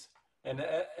 Next piece. And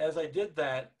as I did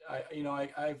that,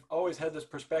 I've always had this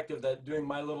perspective that doing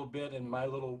my little bit and my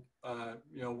little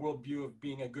worldview of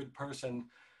being a good person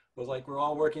was like we're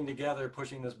all working together,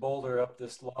 pushing this boulder up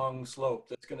this long slope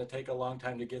that's going to take a long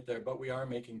time to get there, but we are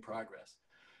making progress.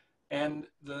 And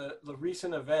the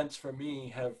recent events for me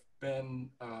have been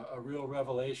a real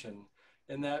revelation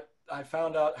in that I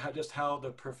found out how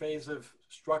the pervasive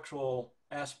structural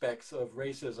aspects of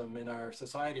racism in our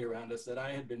society around us that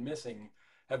I had been missing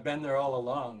have been there all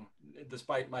along,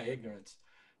 despite my ignorance.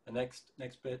 The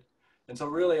next bit. And so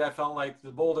really I felt like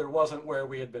the boulder wasn't where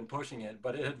we had been pushing it,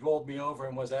 but it had rolled me over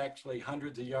and was actually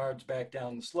hundreds of yards back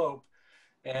down the slope.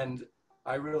 And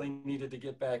I really needed to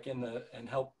get back in and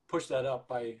help push that up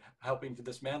by helping to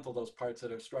dismantle those parts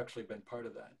that have structurally been part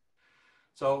of that.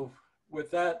 So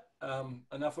with that,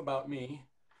 enough about me.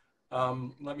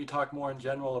 Let me talk more in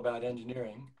general about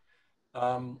engineering.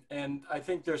 And I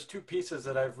think there's two pieces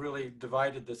that I've really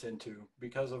divided this into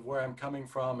because of where I'm coming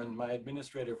from and my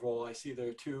administrative role. I see there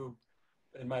are two,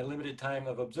 in my limited time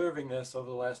of observing this over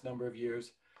the last number of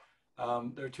years,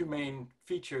 there are two main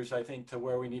features, I think, to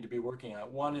where we need to be working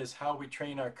at. One is how we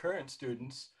train our current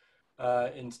students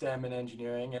in STEM and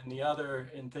engineering, and the other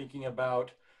in thinking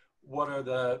about what are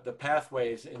the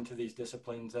pathways into these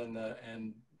disciplines and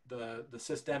the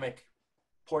systemic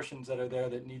portions that are there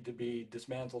that need to be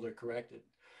dismantled or corrected.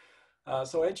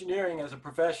 So engineering as a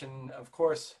profession, of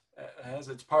course, has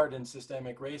its part in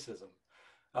systemic racism.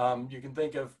 You can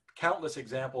think of countless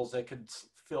examples that could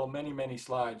fill many, many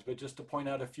slides, but just to point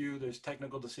out a few, there's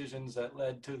technical decisions that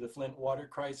led to the Flint water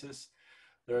crisis.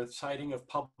 There's citing of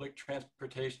public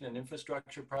transportation and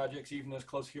infrastructure projects, even as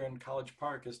close here in College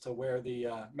Park as to where the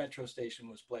metro station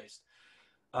was placed.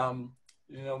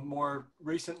 More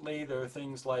recently, there are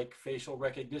things like facial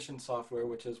recognition software,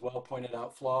 which has well pointed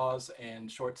out flaws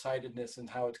and short-sightedness in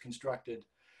how it's constructed.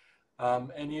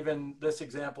 And even this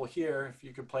example here, if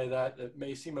you could play that, it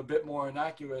may seem a bit more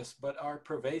innocuous, but are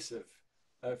pervasive.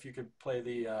 If you could play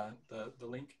the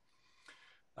link.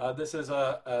 This is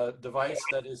a device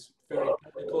that is very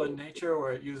technical in nature,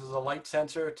 where it uses a light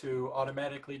sensor to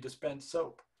automatically dispense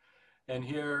soap. And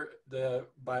here,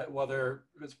 whether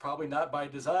it's probably not by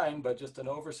design, but just an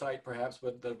oversight perhaps,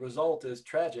 but the result is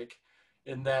tragic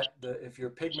in that if your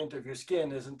pigment of your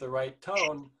skin isn't the right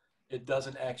tone, it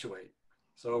doesn't actuate.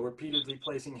 So repeatedly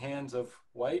placing hands of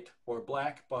white or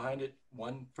black behind it,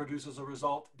 one produces a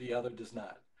result, the other does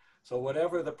not. So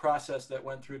whatever the process that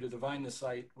went through to define the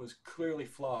site was clearly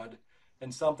flawed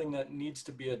and something that needs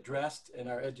to be addressed in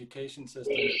our education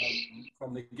system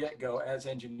from the get-go as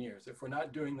engineers. If we're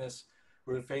not doing this,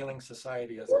 we're failing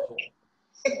society as a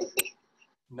whole.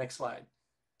 Next slide.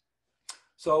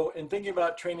 So in thinking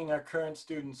about training our current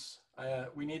students,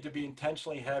 we need to be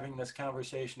intentionally having this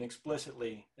conversation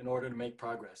explicitly in order to make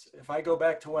progress. If I go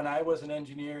back to when I was an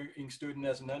engineering student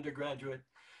as an undergraduate,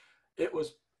 it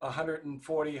was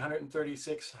 140,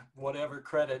 136, whatever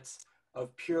credits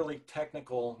of purely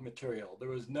technical material. There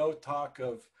was no talk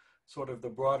of sort of the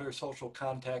broader social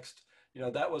context.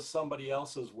 That was somebody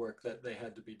else's work that they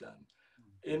had to be done.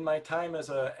 In my time as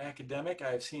an academic,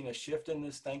 I've seen a shift in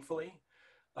this, thankfully.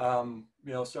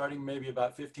 Starting maybe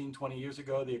about 15, 20 years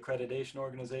ago, the Accreditation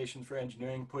Organization for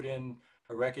Engineering put in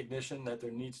a recognition that there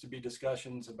needs to be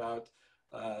discussions about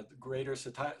the greater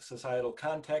societal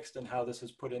context and how this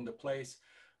is put into place.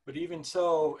 But even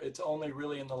so, it's only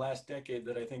really in the last decade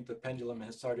that I think the pendulum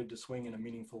has started to swing in a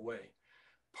meaningful way.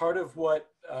 Part of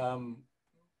what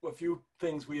a few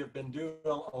things we have been doing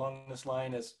along this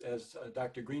line, as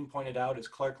Dr. Green pointed out, is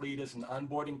Clark Lead is an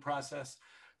onboarding process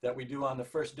that we do on the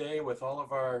first day with all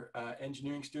of our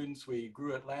engineering students. We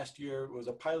grew it last year. It was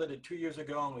a piloted 2 years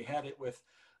ago, and we had it with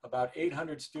about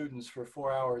 800 students for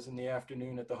 4 hours in the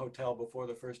afternoon at the hotel before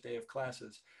the first day of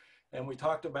classes. And we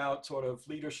talked about sort of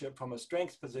leadership from a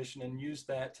strengths position and used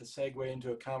that to segue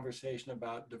into a conversation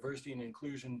about diversity and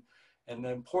inclusion and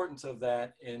the importance of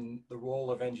that in the role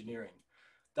of engineering.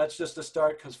 That's just a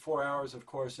start, because 4 hours, of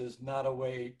course, is not a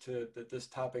way that this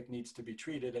topic needs to be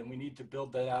treated, and we need to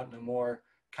build that out in a more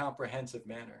comprehensive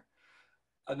manner.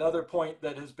 Another point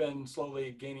that has been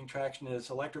slowly gaining traction is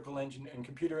electrical engineering and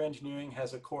computer engineering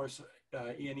has a course,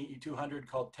 ENE 200,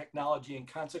 called Technology and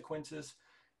Consequences,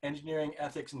 Engineering,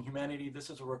 Ethics, and Humanity. This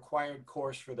is a required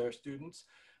course for their students,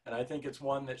 and I think it's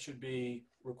one that should be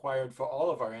required for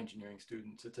all of our engineering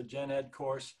students. It's a gen ed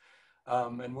course,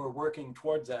 and we're working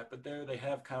towards that, but there they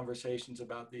have conversations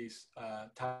about these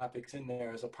topics in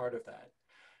there as a part of that.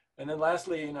 And then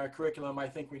lastly, in our curriculum, I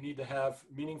think we need to have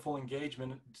meaningful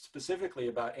engagement specifically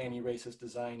about anti-racist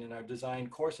design in our design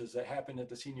courses that happen at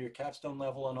the senior capstone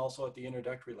level and also at the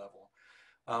introductory level.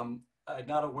 I'm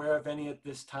not aware of any at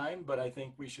this time, but I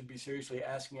think we should be seriously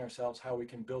asking ourselves how we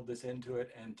can build this into it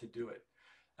and to do it.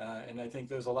 And I think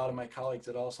there's a lot of my colleagues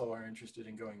that also are interested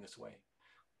in going this way.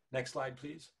 Next slide,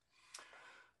 please.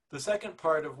 The second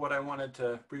part of what I wanted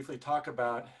to briefly talk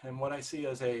about, and what I see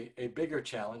as a bigger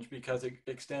challenge because it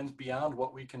extends beyond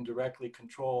what we can directly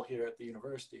control here at the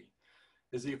university,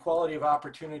 is the equality of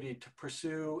opportunity to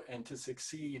pursue and to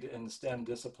succeed in STEM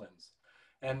disciplines.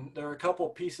 And there are a couple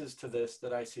pieces to this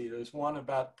that I see. There's one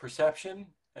about perception,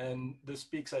 and this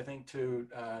speaks, I think, to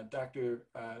Dr.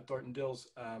 Thornton Dill's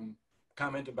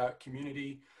comment about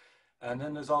community. And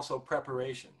then there's also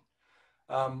preparation.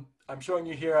 I'm showing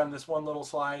you here on this one little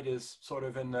slide is sort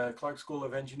of in the Clark School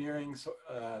of Engineering,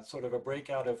 sort of a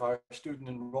breakout of our student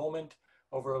enrollment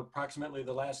over approximately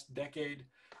the last decade.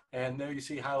 And there you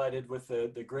see highlighted with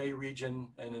the gray region,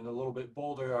 and in a little bit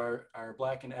bolder, our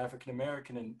Black and African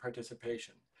American in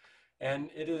participation. And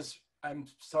it is, I'm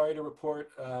sorry to report,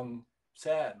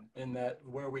 sad in that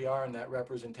where we are in that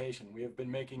representation. We have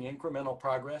been making incremental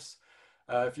progress.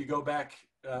 If you go back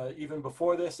even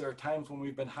before this, there are times when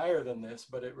we've been higher than this,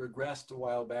 but it regressed a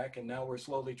while back, and now we're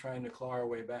slowly trying to claw our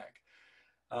way back.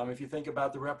 If you think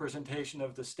about the representation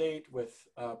of the state with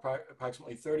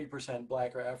approximately 30%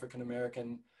 Black or African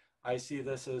American, I see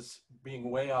this as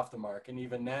being way off the mark. And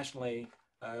even nationally,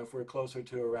 if we're closer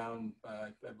to around, I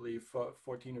believe,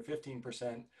 14 or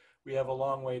 15%, we have a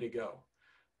long way to go.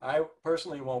 I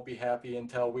personally won't be happy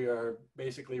until we are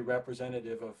basically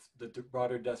representative of the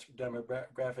broader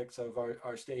demographics of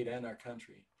our state and our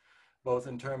country, both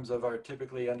in terms of our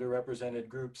typically underrepresented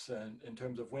groups and in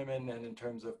terms of women and in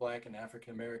terms of Black and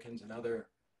African Americans and other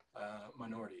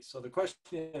minorities. So the question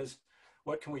is,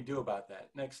 what can we do about that?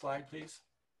 Next slide, please.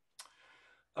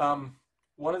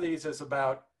 One of these is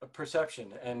about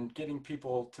perception and getting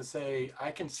people to say, I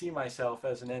can see myself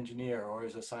as an engineer or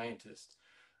as a scientist.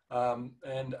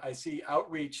 And I see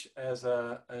outreach as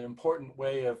an important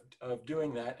way of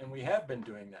doing that, and we have been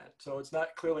doing that. So it's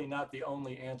clearly not the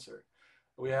only answer.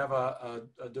 We have a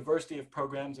diversity of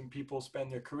programs, and people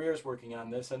spend their careers working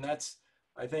on this, and that's,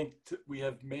 I think, we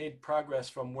have made progress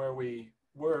from where we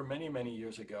were many, many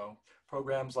years ago.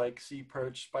 Programs like Sea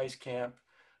Perch, Spice Camp,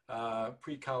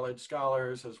 pre-college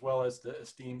scholars, as well as the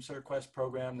Esteem CerQuest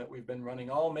program that we've been running,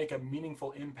 all make a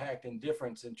meaningful impact and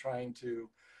difference in trying to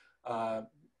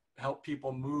help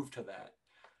people move to that.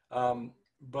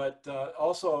 But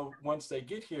also, once they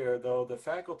get here, though, the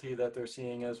faculty that they're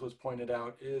seeing, as was pointed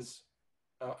out, is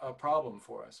a problem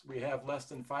for us. We have less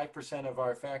than 5% of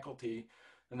our faculty,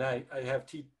 and I have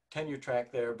tenure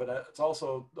track there, but it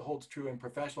also holds true in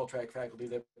professional track faculty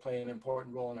that play an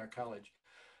important role in our college.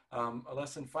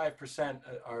 Less than 5%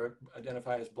 are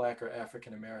identified as Black or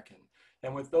African American.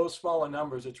 And with those smaller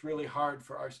numbers, it's really hard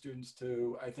for our students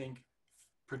to, I think,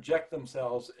 project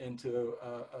themselves into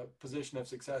a position of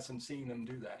success and seeing them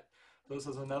do that. So this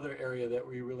is another area that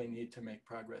we really need to make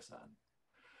progress on.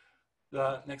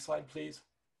 The next slide, please.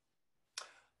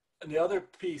 And the other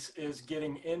piece is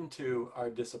getting into our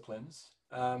disciplines.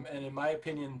 And in my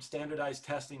opinion, standardized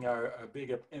testing are a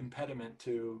big impediment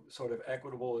to sort of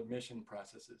equitable admission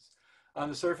processes. On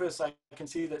the surface, I can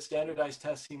see that standardized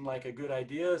tests seem like a good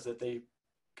idea, is that they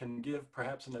can give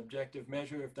perhaps an objective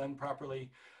measure if done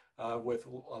properly with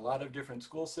a lot of different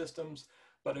school systems.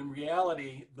 But in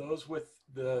reality, those with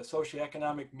the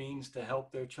socioeconomic means to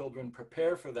help their children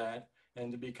prepare for that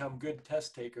and to become good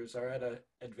test takers are at an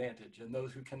advantage, and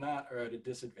those who cannot are at a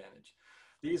disadvantage.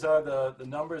 These are the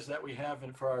numbers that we have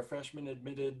for our freshman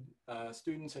admitted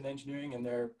students in engineering, and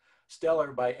they're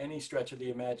stellar by any stretch of the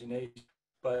imagination.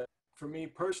 But for me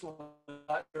personally, I'm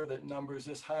not sure that numbers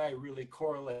this high really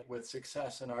correlate with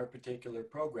success in our particular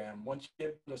program. Once you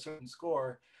get a certain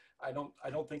score, I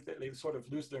don't think that they sort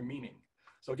of lose their meaning.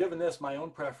 So given this, my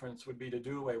own preference would be to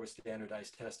do away with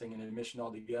standardized testing and admission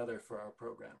altogether for our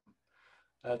program.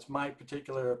 That's my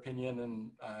particular opinion,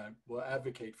 and will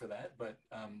advocate for that, but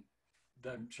I'm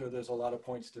sure there's a lot of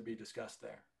points to be discussed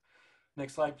there.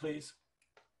 Next slide, please.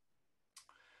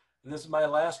 And this is my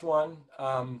last one.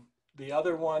 The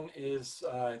other one is,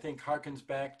 I think, harkens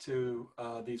back to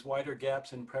these wider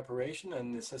gaps in preparation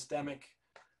and the systemic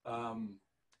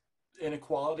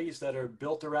inequalities that are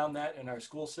built around that in our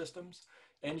school systems.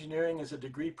 Engineering is a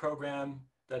degree program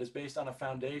that is based on a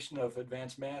foundation of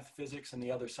advanced math, physics, and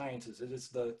the other sciences. It is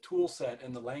the tool set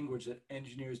and the language that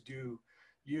engineers do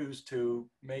use to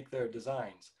make their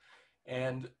designs.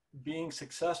 And being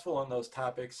successful in those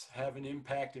topics have an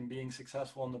impact in being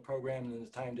successful in the program and the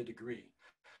time to degree.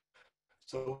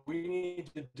 So we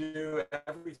need to do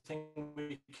everything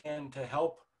we can to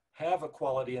help have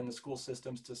equality in the school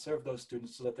systems to serve those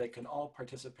students so that they can all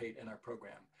participate in our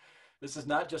program. This is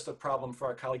not just a problem for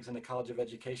our colleagues in the College of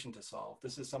Education to solve.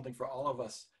 This is something for all of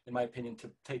us, in my opinion, to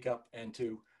take up and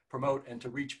to promote and to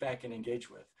reach back and engage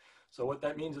with. So what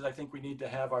that means is I think we need to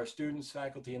have our students,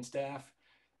 faculty, and staff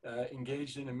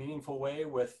engaged in a meaningful way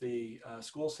with the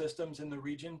school systems in the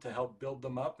region to help build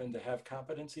them up and to have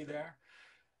competency there.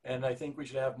 And I think we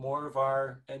should have more of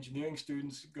our engineering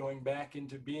students going back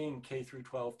into being K through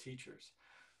 12 teachers.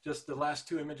 Just the last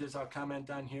two images I'll comment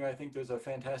on here. I think there's a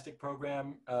fantastic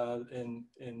program in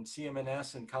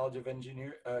CMNS and College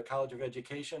of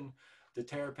Education, the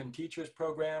Terrapin Teachers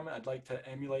Program. I'd like to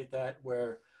emulate that,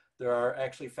 where there are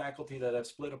actually faculty that have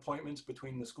split appointments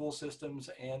between the school systems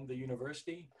and the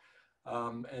university.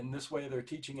 And this way they're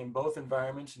teaching in both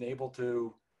environments and able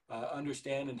to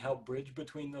understand and help bridge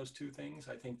between those two things.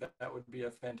 I think that that would be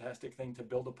a fantastic thing to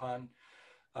build upon.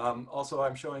 Also,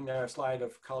 I'm showing there a slide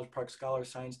of College Park Scholars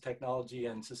Science, Technology,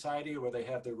 and Society, where they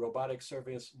have their robotic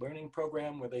service learning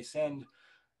program, where they send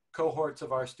cohorts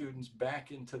of our students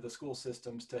back into the school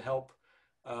systems to help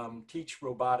teach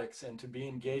robotics and to be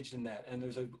engaged in that. And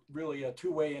there's really a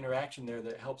two-way interaction there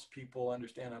that helps people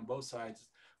understand on both sides.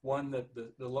 One, that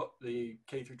the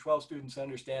K through 12 students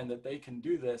understand that they can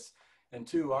do this, and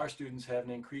two, our students have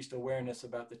an increased awareness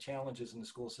about the challenges in the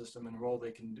school system and the role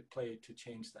they can play to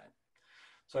change that.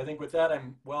 So I think with that,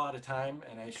 I'm well out of time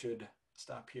and I should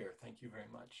stop here. Thank you very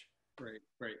much. Great,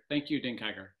 great. Thank you, Dean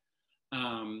Kiger.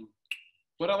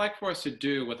 What I'd like for us to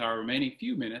do with our remaining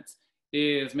few minutes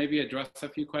is maybe address a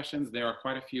few questions. There are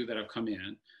quite a few that have come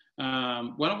in.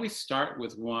 Why don't we start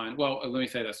with one? Well, let me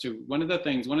say this too. One of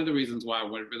the reasons why I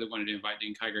really wanted to invite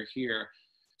Dean Kiger here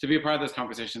to be a part of this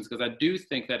conversation is because I do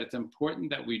think that it's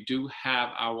important that we do have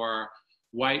our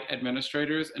white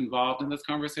administrators involved in this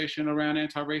conversation around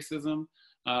anti-racism,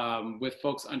 with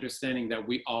folks understanding that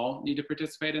we all need to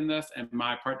participate in this. And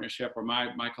my partnership or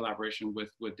my collaboration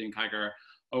with Dean Kiger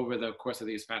over the course of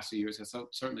these past few years has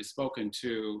certainly spoken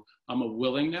to a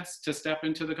willingness to step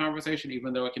into the conversation,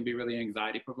 even though it can be really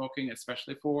anxiety provoking,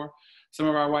 especially for some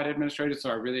of our white administrators. So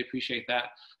I really appreciate that.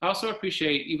 I also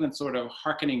appreciate even sort of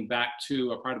hearkening back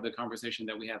to a part of the conversation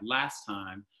that we had last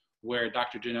time, where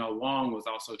Dr. Janelle Wong was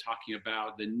also talking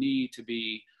about the need to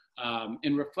be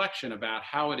in reflection about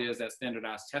how it is that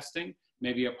standardized testing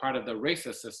may be a part of the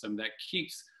racist system that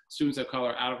keeps students of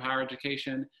color out of higher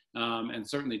education and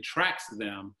certainly tracks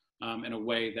them in a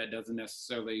way that doesn't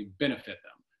necessarily benefit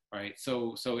them, right?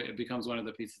 So it becomes one of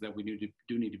the pieces that we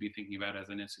do need to be thinking about as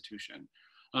an institution.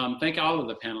 Thank all of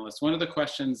the panelists. One of the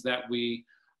questions that we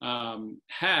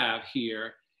have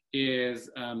here is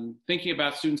thinking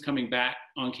about students coming back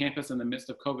on campus in the midst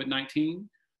of COVID-19.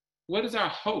 What is our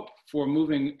hope for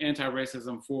moving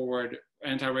anti-racism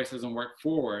work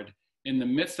forward in the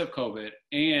midst of COVID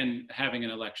and having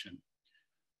an election?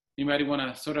 Anybody want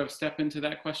to sort of step into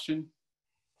that question?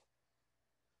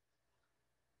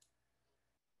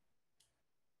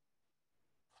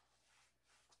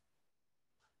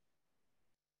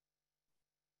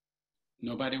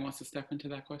 Nobody wants to step into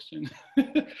that question?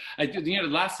 The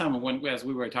last time as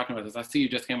we were talking about this, I see you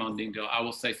just came on, Dean Dill. I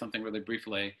will say something really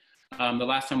briefly. The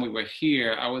last time we were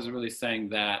here, I was really saying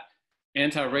that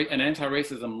an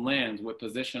anti-racism lens would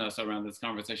position us around this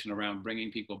conversation around bringing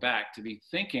people back to be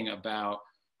thinking about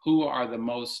who are the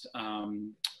most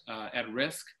at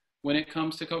risk when it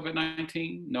comes to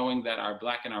COVID-19, knowing that our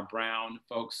Black and our brown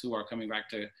folks who are coming back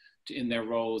to in their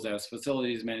roles as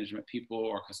facilities management people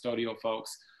or custodial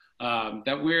folks,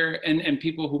 and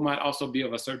people who might also be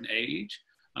of a certain age,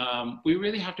 we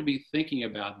really have to be thinking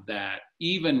about that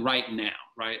even right now,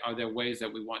 right? Are there ways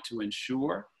that we want to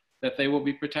ensure that they will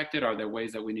be protected? Are there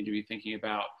ways that we need to be thinking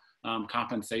about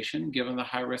compensation given the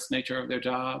high risk nature of their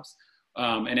jobs?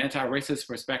 An anti-racist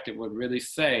perspective would really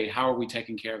say, how are we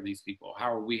taking care of these people?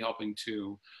 How are we helping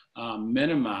to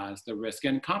minimize the risk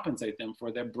and compensate them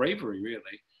for their bravery,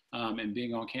 really, and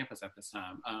being on campus at this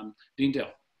time? Dean Dill.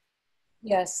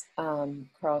 Yes,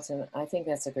 Carlton, I think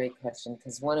that's a great question,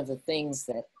 because one of the things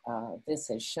that this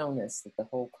has shown us, that the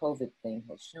whole COVID thing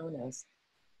has shown us,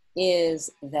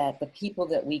 is that the people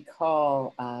that we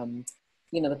call,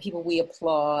 the people we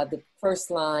applaud, the first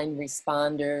line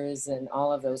responders and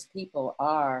all of those people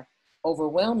are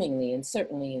overwhelmingly, and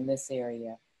certainly in this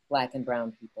area, Black and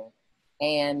brown people,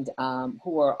 and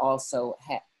who are also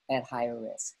at higher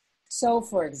risk. So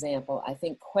for example, I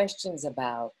think questions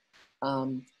about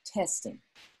testing.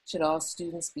 Should all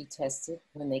students be tested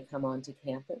when they come onto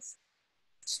campus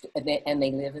and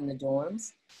they live in the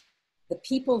dorms? The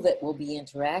people that will be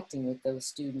interacting with those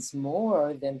students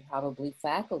more than probably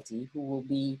faculty, who will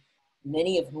be,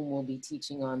 many of whom will be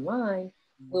teaching online,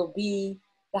 will be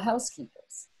the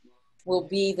housekeepers, will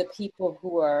be the people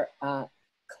who are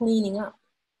cleaning up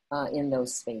in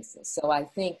those spaces. So I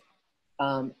think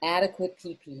adequate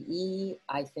PPE,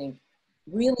 I think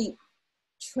really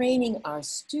training our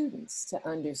students to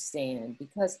understand,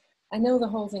 because I know the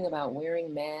whole thing about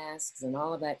wearing masks and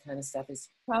all of that kind of stuff is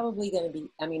probably going to be,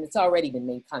 I mean, it's already been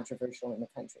made controversial in the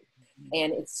country.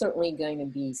 And it's certainly going to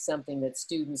be something that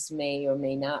students may or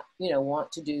may not,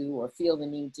 want to do or feel the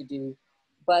need to do.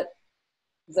 But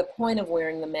the point of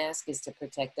wearing the mask is to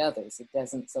protect others. It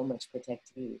doesn't so much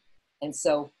protect you. And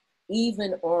so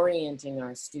even orienting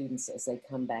our students as they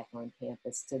come back on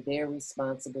campus to their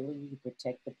responsibility to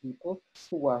protect the people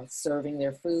who are serving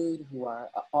their food, who are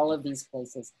all of these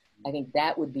places, I think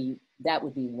that would be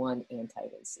one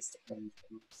anti-racist approach.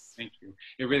 Thank you.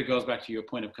 It really goes back to your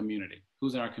point of community.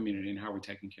 Who's in our community and how are we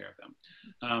taking care of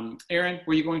them? Erin,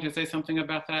 were you going to say something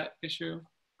about that issue?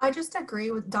 I just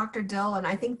agree with Dr. Dill, and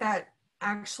I think that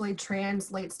actually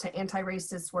translates to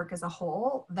anti-racist work as a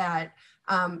whole, that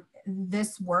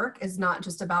this work is not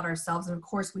just about ourselves. And of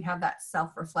course we have that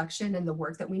self-reflection and the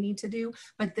work that we need to do,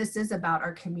 but this is about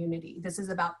our community. This is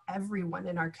about everyone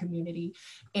in our community.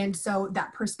 And so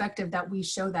that perspective that we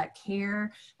show that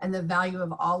care and the value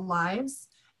of all lives,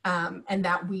 and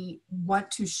that we want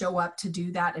to show up to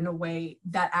do that in a way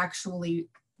that actually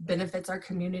benefits our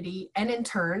community, and in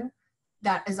turn,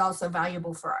 that is also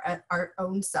valuable for our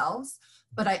own selves.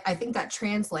 But I think that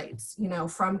translates,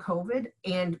 from COVID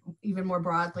and even more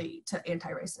broadly to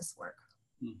anti-racist work.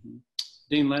 Mm-hmm.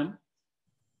 Dean Lim?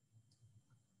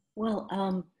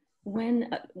 Well, when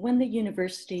the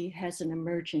university has an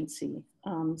emergency,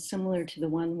 similar to the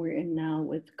one we're in now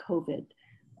with COVID,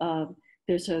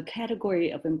 there's a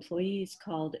category of employees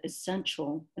called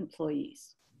essential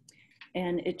employees.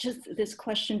 And this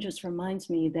question just reminds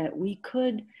me that we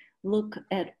could look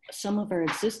at some of our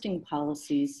existing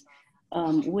policies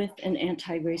with an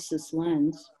anti-racist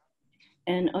lens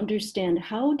and understand,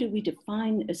 how do we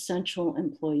define essential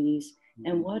employees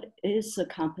and what is the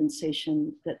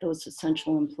compensation that those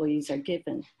essential employees are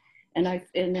given. And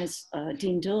as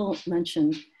Dean Dill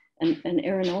mentioned, and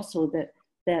Erin also,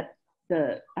 that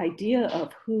the idea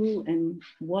of who and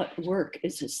what work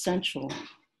is essential,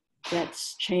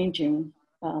 that's changing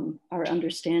our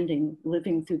understanding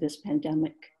living through this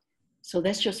pandemic. So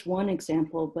that's just one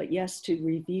example, but yes, to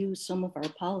review some of our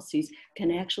policies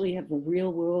can actually have a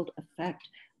real world effect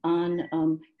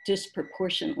on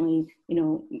disproportionately,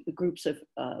 groups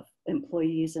of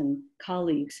employees and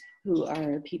colleagues who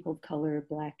are people of color,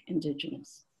 Black,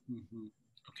 Indigenous. Mm-hmm.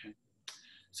 Okay.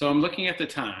 So I'm looking at the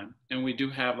time, and we do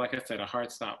have, like I said, a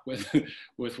hard stop with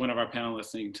one of our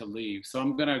panelists needing to leave. So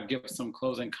I'm gonna give some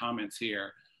closing comments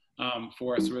here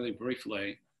for us really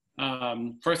briefly.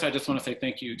 First, I just want to say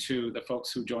thank you to the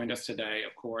folks who joined us today,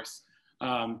 of course,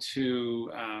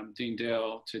 to Dean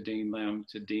Dill, to Dean Lim,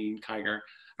 to Dean Kiger.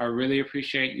 I really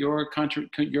appreciate your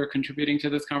contributing to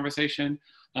this conversation.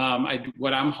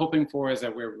 What I'm hoping for is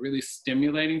that we're really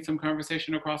stimulating some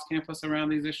conversation across campus around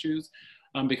these issues,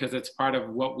 because it's part of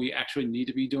what we actually need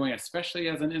to be doing, especially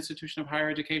as an institution of higher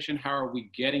education. How are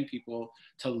we getting people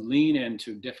to lean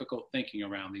into difficult thinking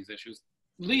around these issues,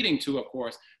 leading to, of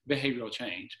course, behavioral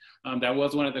change? That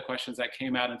was one of the questions that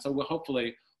came out. And so we'll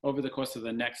hopefully, over the course of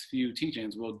the next few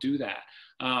teach-ins, we'll do that.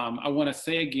 I wanna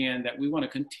say again that we wanna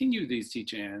continue these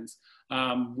teach-ins,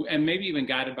 and maybe even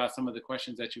guided by some of the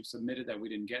questions that you've submitted that we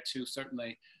didn't get to.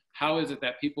 Certainly, how is it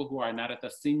that people who are not at the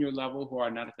senior level, who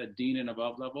are not at the dean and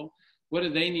above level, what do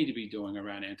they need to be doing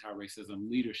around anti-racism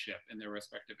leadership in their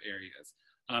respective areas?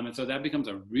 And so that becomes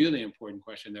a really important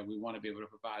question that we want to be able to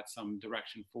provide some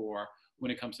direction for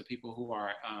when it comes to people who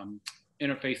are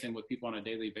interfacing with people on a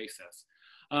daily basis.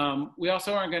 We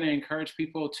also are going to encourage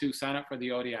people to sign up for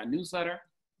the ODI newsletter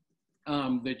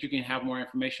that you can have more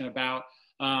information about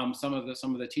some of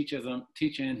the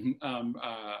teach-in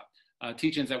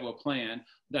teachings that we'll plan.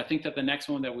 I think that the next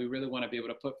one that we really want to be able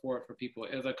to put forward for people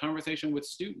is a conversation with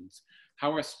students.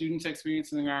 How are students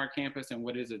experiencing our campus, and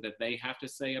what is it that they have to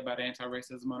say about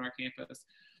anti-racism on our campus?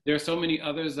 There are so many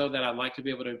others, though, that I'd like to be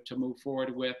able to move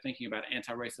forward with, thinking about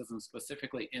anti-racism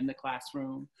specifically in the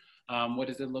classroom. What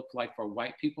does it look like for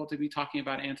white people to be talking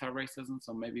about anti-racism?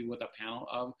 So maybe with a panel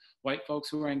of white folks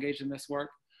who are engaged in this work.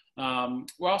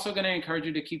 We're also going to encourage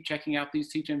you to keep checking out these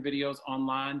teaching videos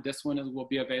online. This one will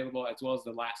be available as well as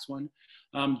the last one.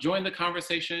 Join the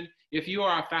conversation. If you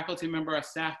are a faculty member, a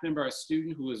staff member, a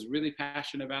student who is really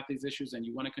passionate about these issues and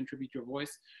you want to contribute your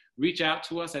voice, reach out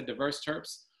to us at Diverse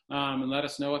Terps and let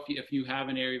us know if you have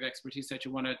an area of expertise that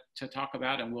you want to talk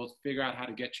about, and we'll figure out how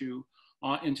to get you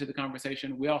into the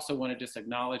conversation. We also want to just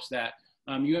acknowledge that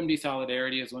UMD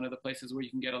Solidarity is one of the places where you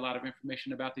can get a lot of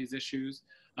information about these issues.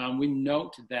 We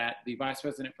note that the Vice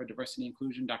President for Diversity and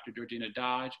Inclusion, Dr. Georgina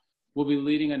Dodge, will be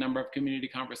leading a number of community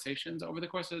conversations over the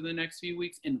course of the next few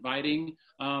weeks, inviting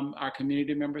our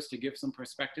community members to give some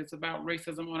perspectives about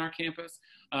racism on our campus.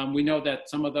 We know that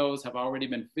some of those have already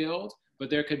been filled, but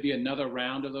there could be another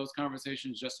round of those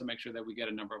conversations just to make sure that we get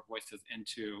a number of voices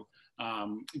into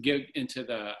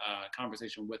the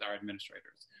conversation with our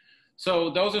administrators.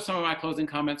 So those are some of my closing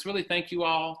comments. Really, thank you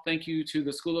all. Thank you to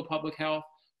the School of Public Health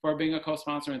for being a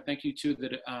co-sponsor, and thank you to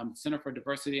the Center for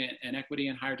Diversity and Equity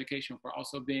in Higher Education for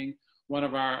also being one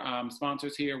of our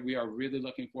sponsors here. We are really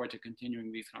looking forward to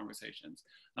continuing these conversations.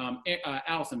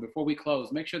 Allison, before we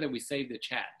close, make sure that we save the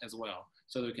chat as well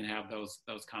so that we can have those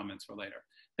comments for later.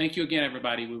 Thank you again,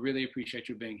 everybody. We really appreciate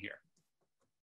you being here.